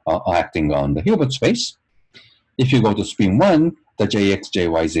rotation acting on the Hilbert space. If you go to spin 1, the Jx, Jy,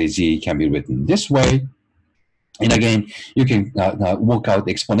 Zz can be written this way. And again, you can work out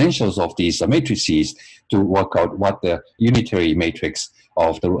exponentials of these matrices to work out what the unitary matrix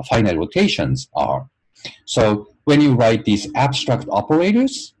of the finite rotations are. So when you write these abstract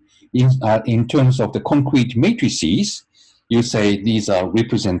operators in terms of the concrete matrices, you say these are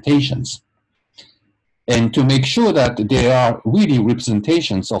representations. And to make sure that they are really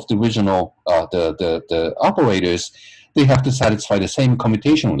representations of the original, the operators, they have to satisfy the same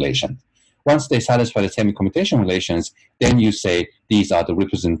commutation relation. Once they satisfy the same commutation relations, then you say these are the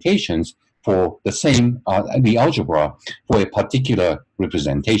representations for the same, the algebra for a particular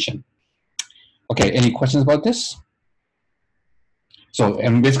representation. Okay, any questions about this? So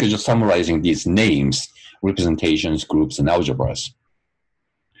I'm basically just summarizing these names, representations, groups, and algebras.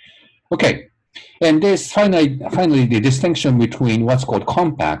 Okay, and there's finally the distinction between what's called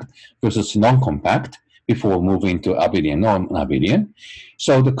compact versus non-compact before moving to abelian, non-abelian.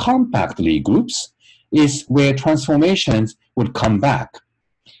 So the compact Lie groups is where transformations would come back.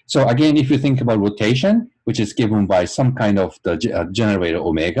 So again, if you think about rotation, which is given by some kind of the generator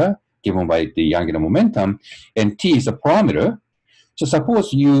omega, given by the angular momentum, and t is a parameter. So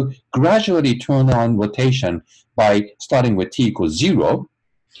suppose you gradually turn on rotation by starting with t equals 0,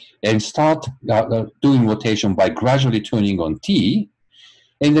 and start doing rotation by gradually turning on t.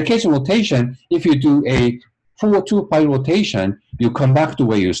 In the case of rotation, if you do a full 2-pi rotation, you come back to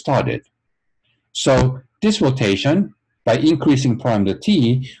where you started. So this rotation, by increasing parameter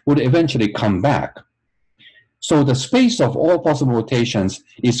t, would eventually come back. So the space of all possible rotations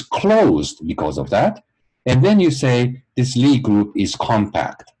is closed because of that. And then you say this Lie group is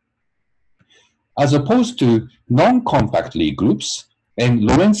compact. As opposed to non-compact Lie groups, and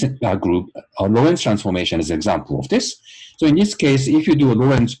Lorentz group, or Lorentz transformation is an example of this. So in this case, if you do a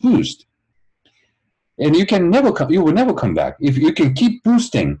Lorentz boost, and you will never come back. If you can keep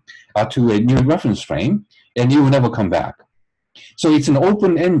boosting to a new reference frame, and you will never come back. So it's an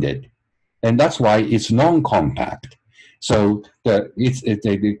open-ended, and that's why it's non-compact. So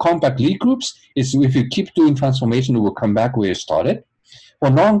the compact Lie groups is if you keep doing transformation, it will come back where you started. For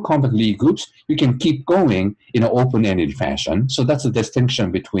non-compact Lie groups, you can keep going in an open-ended fashion. So that's the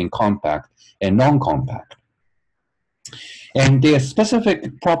distinction between compact and non-compact. And there are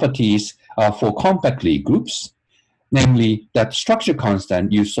specific properties for compact Lie groups, namely that structure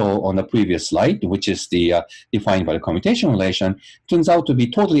constant you saw on the previous slide, which is the defined by the commutation relation, turns out to be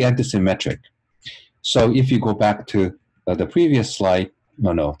totally antisymmetric. So if you go back to the previous slide,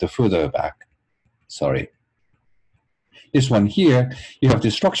 the further back, sorry. This one here, you have the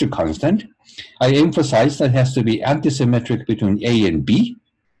structure constant. I emphasize that it has to be antisymmetric between A and B,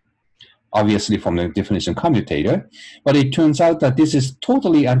 obviously from the definition commutator, but it turns out that this is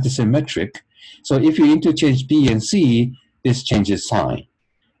totally antisymmetric. So if you interchange B and C, this changes sign.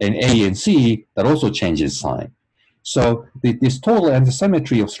 And A and C, that also changes sign. So this total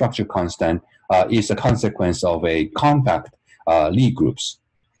antisymmetry of structure constant is a consequence of a compact Lie groups.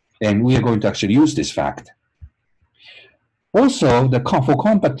 And we are going to actually use this fact. Also, for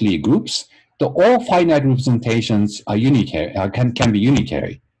compact Lie groups, all finite representations are unitary, can be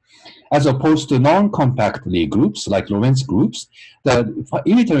unitary. As opposed to non-compact Lie groups, like Lorentz groups, the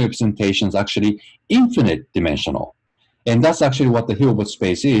unitary representation is actually infinite dimensional. And that's actually what the Hilbert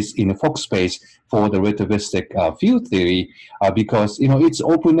space is in the Fock space for the relativistic field theory, because it's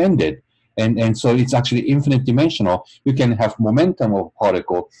open-ended. And so it's actually infinite dimensional. You can have momentum of a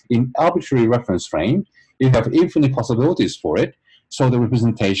particle in arbitrary reference frame. You have infinite possibilities for it. So the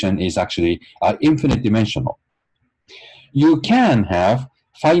representation is actually infinite dimensional. You can have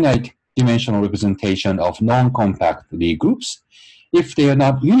finite dimensional representation of non-compact Lie groups if they are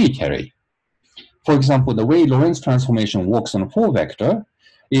not unitary. For example, the way Lorentz transformation works on a 4-vector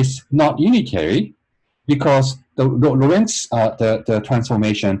is not unitary because the Lorentz the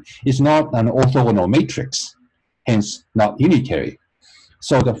transformation is not an orthogonal matrix, hence not unitary.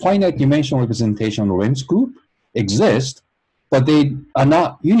 So the finite dimensional representation Lorentz group exists, but they are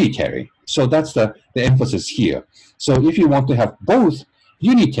not unitary. So that's the emphasis here. So if you want to have both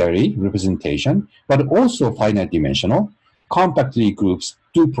unitary representation, but also finite dimensional, compact Lie groups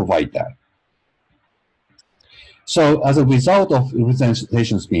do provide that. So as a result of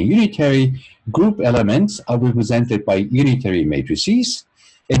representations being unitary, group elements are represented by unitary matrices,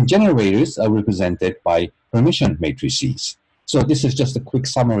 and generators are represented by permission matrices. So this is just a quick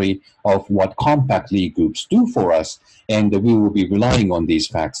summary of what compact Lie groups do for us, and we will be relying on these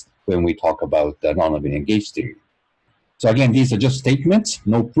facts when we talk about the non-abelian gauge theory. So again, these are just statements,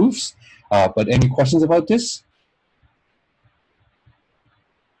 no proofs, but any questions about this?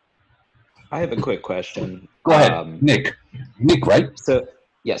 I have a quick question. Go ahead, Nick. Nick, right? So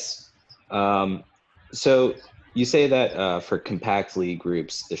yes. So You say that for compact Lie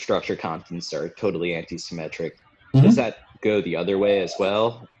groups, the structure constants are totally anti-symmetric. Does that go the other way as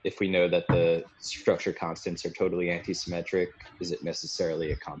well? If we know that the structure constants are totally anti-symmetric, is it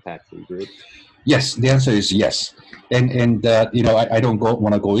necessarily a compact Lie group? Yes, the answer is yes. And you know, I don't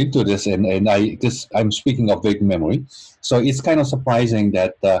want to go into this, and I'm speaking of vague memory. So it's kind of surprising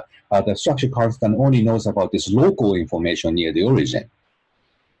that the structure constant only knows about this local information near the origin.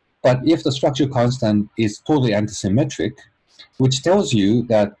 But if the structure constant is totally antisymmetric, which tells you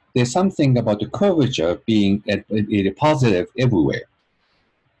that there's something about the curvature being at positive everywhere.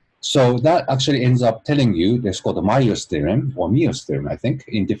 So that actually ends up telling you, that's called the Meyer's theorem, or Meyer's theorem, I think,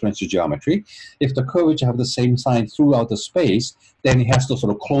 in differential geometry. If the curvature have the same sign throughout the space, then it has to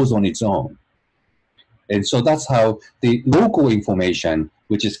sort of close on its own. And so that's how the local information,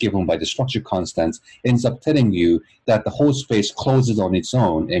 which is given by the structure constants, ends up telling you that the whole space closes on its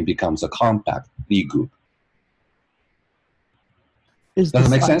own and becomes a compact Lie group. Does that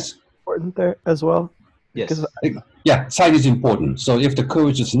make sense? Important there as well? Yes. Yeah, sign is important. So if the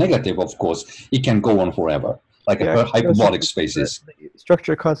curvature is negative, of course, it can go on forever, like a hyperbolic spaces. The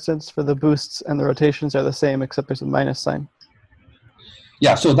structure constants for the boosts and the rotations are the same, except there's a minus sign.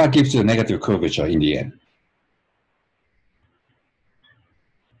 Yeah, so that gives you a negative curvature in the end.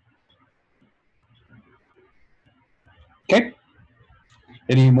 Okay.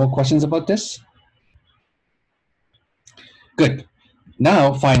 Any more questions about this? Good.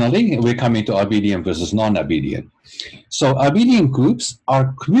 Now, finally, we're coming to abelian versus non-abelian. So abelian groups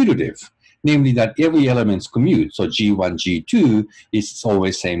are commutative, namely that every element commute. So G1, G2 is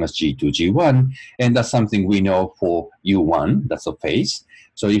always same as G2, G1, and that's something we know for U1, that's a phase.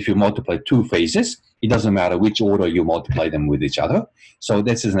 So if you multiply two phases, it doesn't matter which order you multiply them with each other. So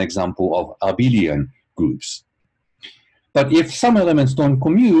this is an example of abelian groups. But if some elements don't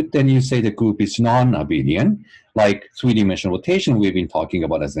commute, then you say the group is non-abelian, like three-dimensional rotation we've been talking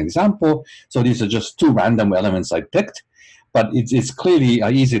about as an example. So these are just two random elements I picked, but it's clearly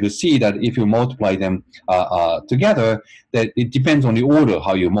easy to see that if you multiply them together, that it depends on the order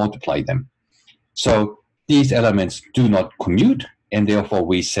how you multiply them. So these elements do not commute, and therefore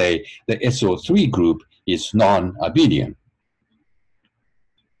we say the SO3 group is non-abelian.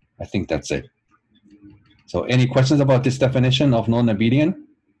 I think that's it. So any questions about this definition of non-abelian?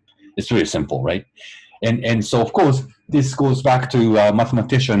 It's very simple, right? And so, of course, this goes back to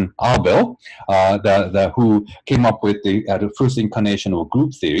mathematician Abel, who came up with the first incarnation of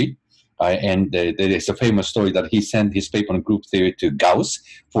group theory. And there's a famous story that he sent his paper on group theory to Gauss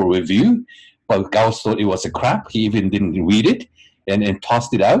for review, but Gauss thought it was a crap. He even didn't read it and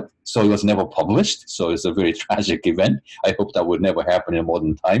tossed it out. So it was never published. So it's a very tragic event. I hope that would never happen in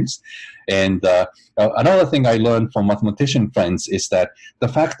modern times. And another thing I learned from mathematician friends is that the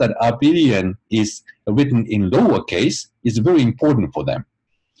fact that abelian is written in lowercase is very important for them.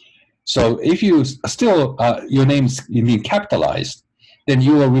 So if you still, your name's being capitalized, then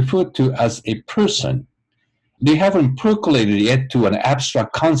you are referred to as a person. They haven't percolated yet to an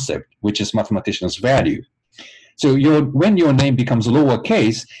abstract concept, which is mathematician's value. So when your name becomes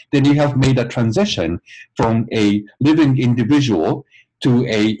lowercase, then you have made a transition from a living individual to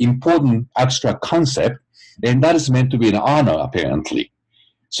an important abstract concept, and that is meant to be an honor, apparently.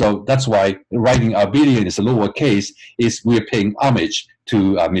 So that's why writing abelian is a lowercase, is we're paying homage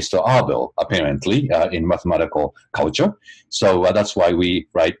to Mr. Abel, apparently, in mathematical culture. So that's why we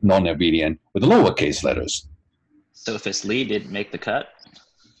write non-abelian with the lowercase letters. Sophist Lie didn't make the cut?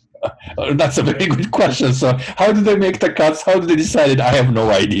 That's a very good question. So how did they make the cuts? How did they decide it? I have no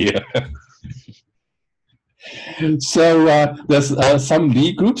idea. So there's some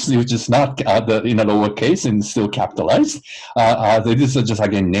Lie groups which is not in a lowercase and still capitalized. These are just,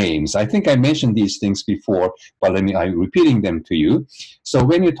 again, names. I think I mentioned these things before, but I'm repeating them to you. So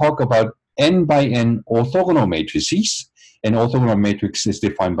when you talk about n by n orthogonal matrices, an orthogonal matrix is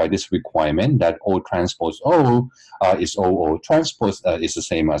defined by this requirement that O transpose O is O transpose is the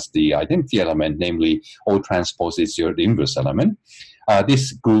same as the identity element, namely O transpose is the inverse element.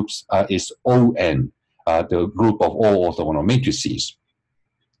 This group is ON, the group of all orthogonal matrices.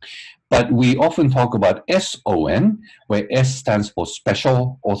 But we often talk about SON, where S stands for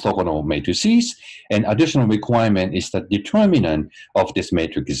special orthogonal matrices, and additional requirement is that determinant of this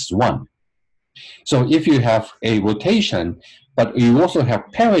matrix is 1. So if you have a rotation, but you also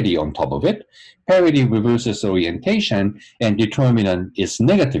have parity on top of it, parity reverses orientation, and determinant is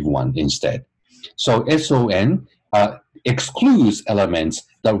 -1 instead. So SON excludes elements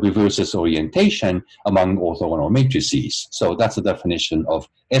that reverses orientation among orthogonal matrices. So that's the definition of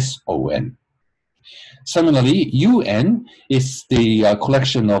SON. Similarly, UN is the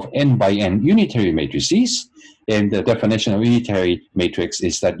collection of n by n unitary matrices, and the definition of unitary matrix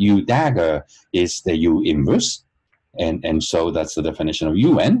is that U dagger is the U inverse, and so that's the definition of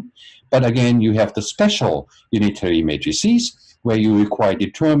UN. But again, you have the special unitary matrices where you require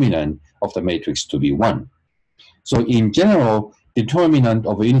determinant of the matrix to be 1. So in general, determinant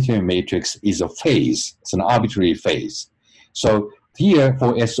of a unitary matrix is a phase. It's an arbitrary phase. So here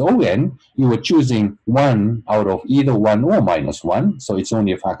for SON, you are choosing 1 out of either 1 or minus 1. So it's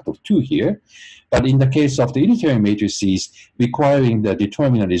only a factor of 2 here. But in the case of the unitary matrices, requiring the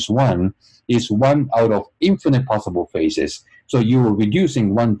determinant is 1 out of infinite possible phases. So you are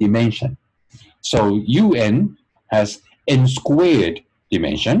reducing 1 dimension. So UN has n squared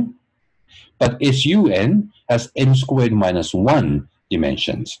dimension, but SUN has n squared minus 1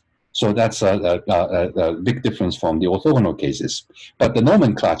 dimensions. So that's a big difference from the orthogonal cases. But the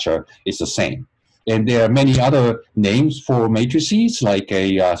nomenclature is the same. And there are many other names for matrices, like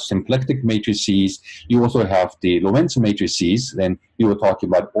a symplectic matrices. You also have the Lorentz matrices. Then you were talking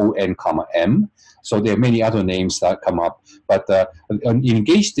about ON comma M. So there are many other names that come up. But in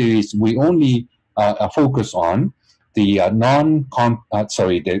gauge theories, we only focus on the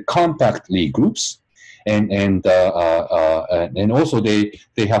the compact Lie groups. And also they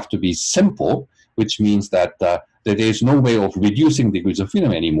have to be simple, which means that there is no way of reducing degrees of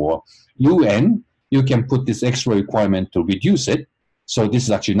freedom anymore. UN, you can put this extra requirement to reduce it. So this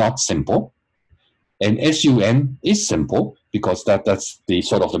is actually not simple. And SUN is simple because that's the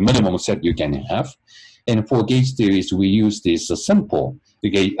sort of the minimum set you can have. And for gauge theories, we use this simple,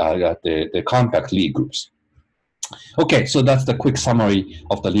 the compact Lie groups. Okay, so that's the quick summary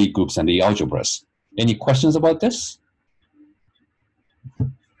of the Lie groups and the algebras. Any questions about this?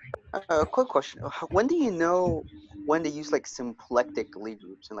 Quick question. When do you know when to use like symplectic Lie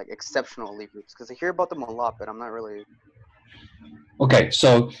groups and like exceptional Lie groups? Because I hear about them a lot, but I'm not really... Okay,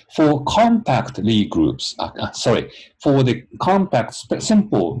 so for compact Lie groups, for the compact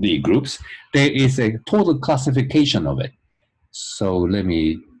simple Lie groups, there is a total classification of it. So let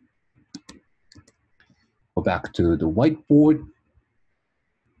me go back to the whiteboard.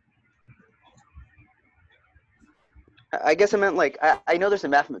 I guess I meant like, I know there's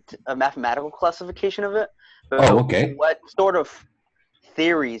a mathematical classification of it, but Oh, okay. what sort of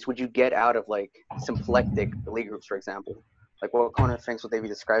theories would you get out of like symplectic Lie groups, for example? Like what kind of things would they be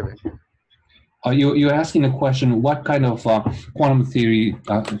describing? You're asking the question, what kind of quantum theory,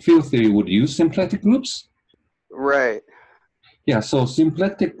 field theory would use symplectic groups? Right. Yeah, so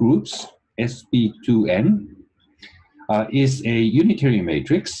symplectic groups, SP2N, is a unitary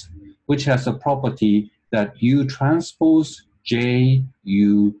matrix which has a property that U transpose J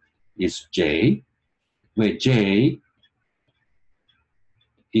U is J, where J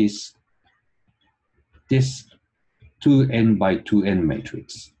is this 2n by 2n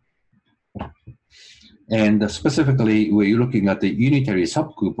matrix. And specifically, we're looking at the unitary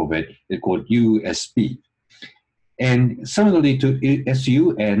subgroup of it, it's called USB. And similarly to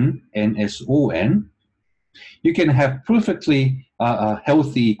SUN and SON, you can have perfectly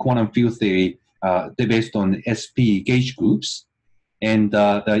healthy quantum field theory based on SP gauge groups. And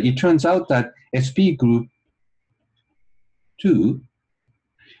it turns out that SP group 2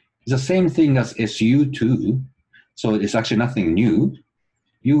 is the same thing as SU2, so it's actually nothing new.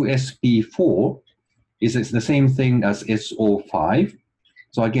 USP4 is the same thing as SO5,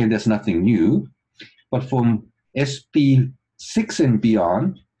 so again, there's nothing new. But from SP6 and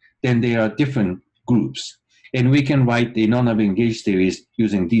beyond, then there are different groups. And we can write the non-abelian gauge theories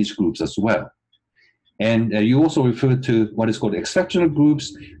using these groups as well. And you also refer to what is called exceptional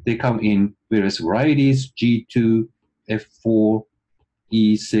groups. They come in various varieties, G2, F4,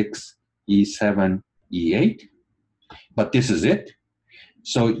 E6, E7, E8. But this is it.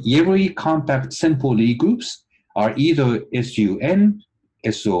 So every compact simple Lie groups are either SUN,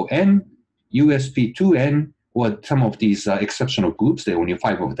 SON, USP2N, or some of these exceptional groups. There are only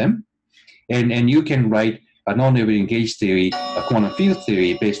 5 of them. And you can write a non-abelian gauge theory, a quantum field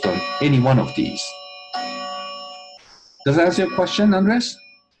theory based on any one of these. Does that answer your question, Andres?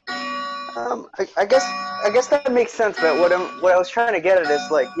 I guess that makes sense. But what I was trying to get at is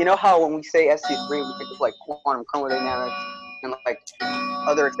like, you know how when we say SU3, we think of like quantum chromodynamics and like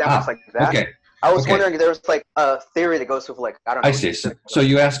other examples like that. Okay. I was wondering if there was like a theory that goes with like, I don't know. I see. So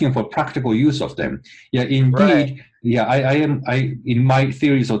you're asking for practical use of them. Yeah, indeed. Right. Yeah, I in my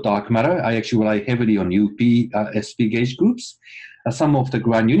theories of dark matter, I actually rely heavily on UP SP gauge groups. Some of the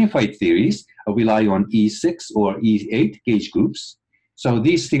grand unified theories rely on E6 or E8 gauge groups. So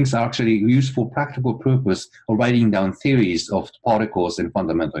these things are actually used for practical purpose of writing down theories of particles and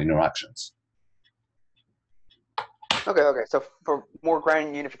fundamental interactions. Okay. So for more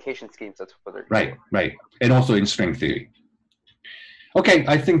grand unification schemes, that's what they're Right. And also in string theory. Okay,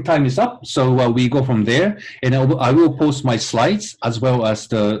 I think time is up. So we go from there, and I will post my slides as well as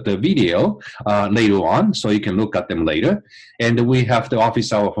the video later on, so you can look at them later. And we have the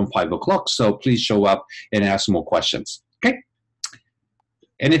office hour from 5 o'clock, so please show up and ask more questions. Okay?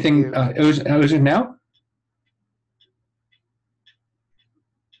 Anything urgent now?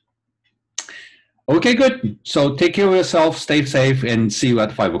 Okay, good. So take care of yourself, stay safe, and see you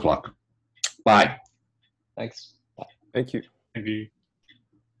at 5 o'clock. Bye. Thanks. Thank you.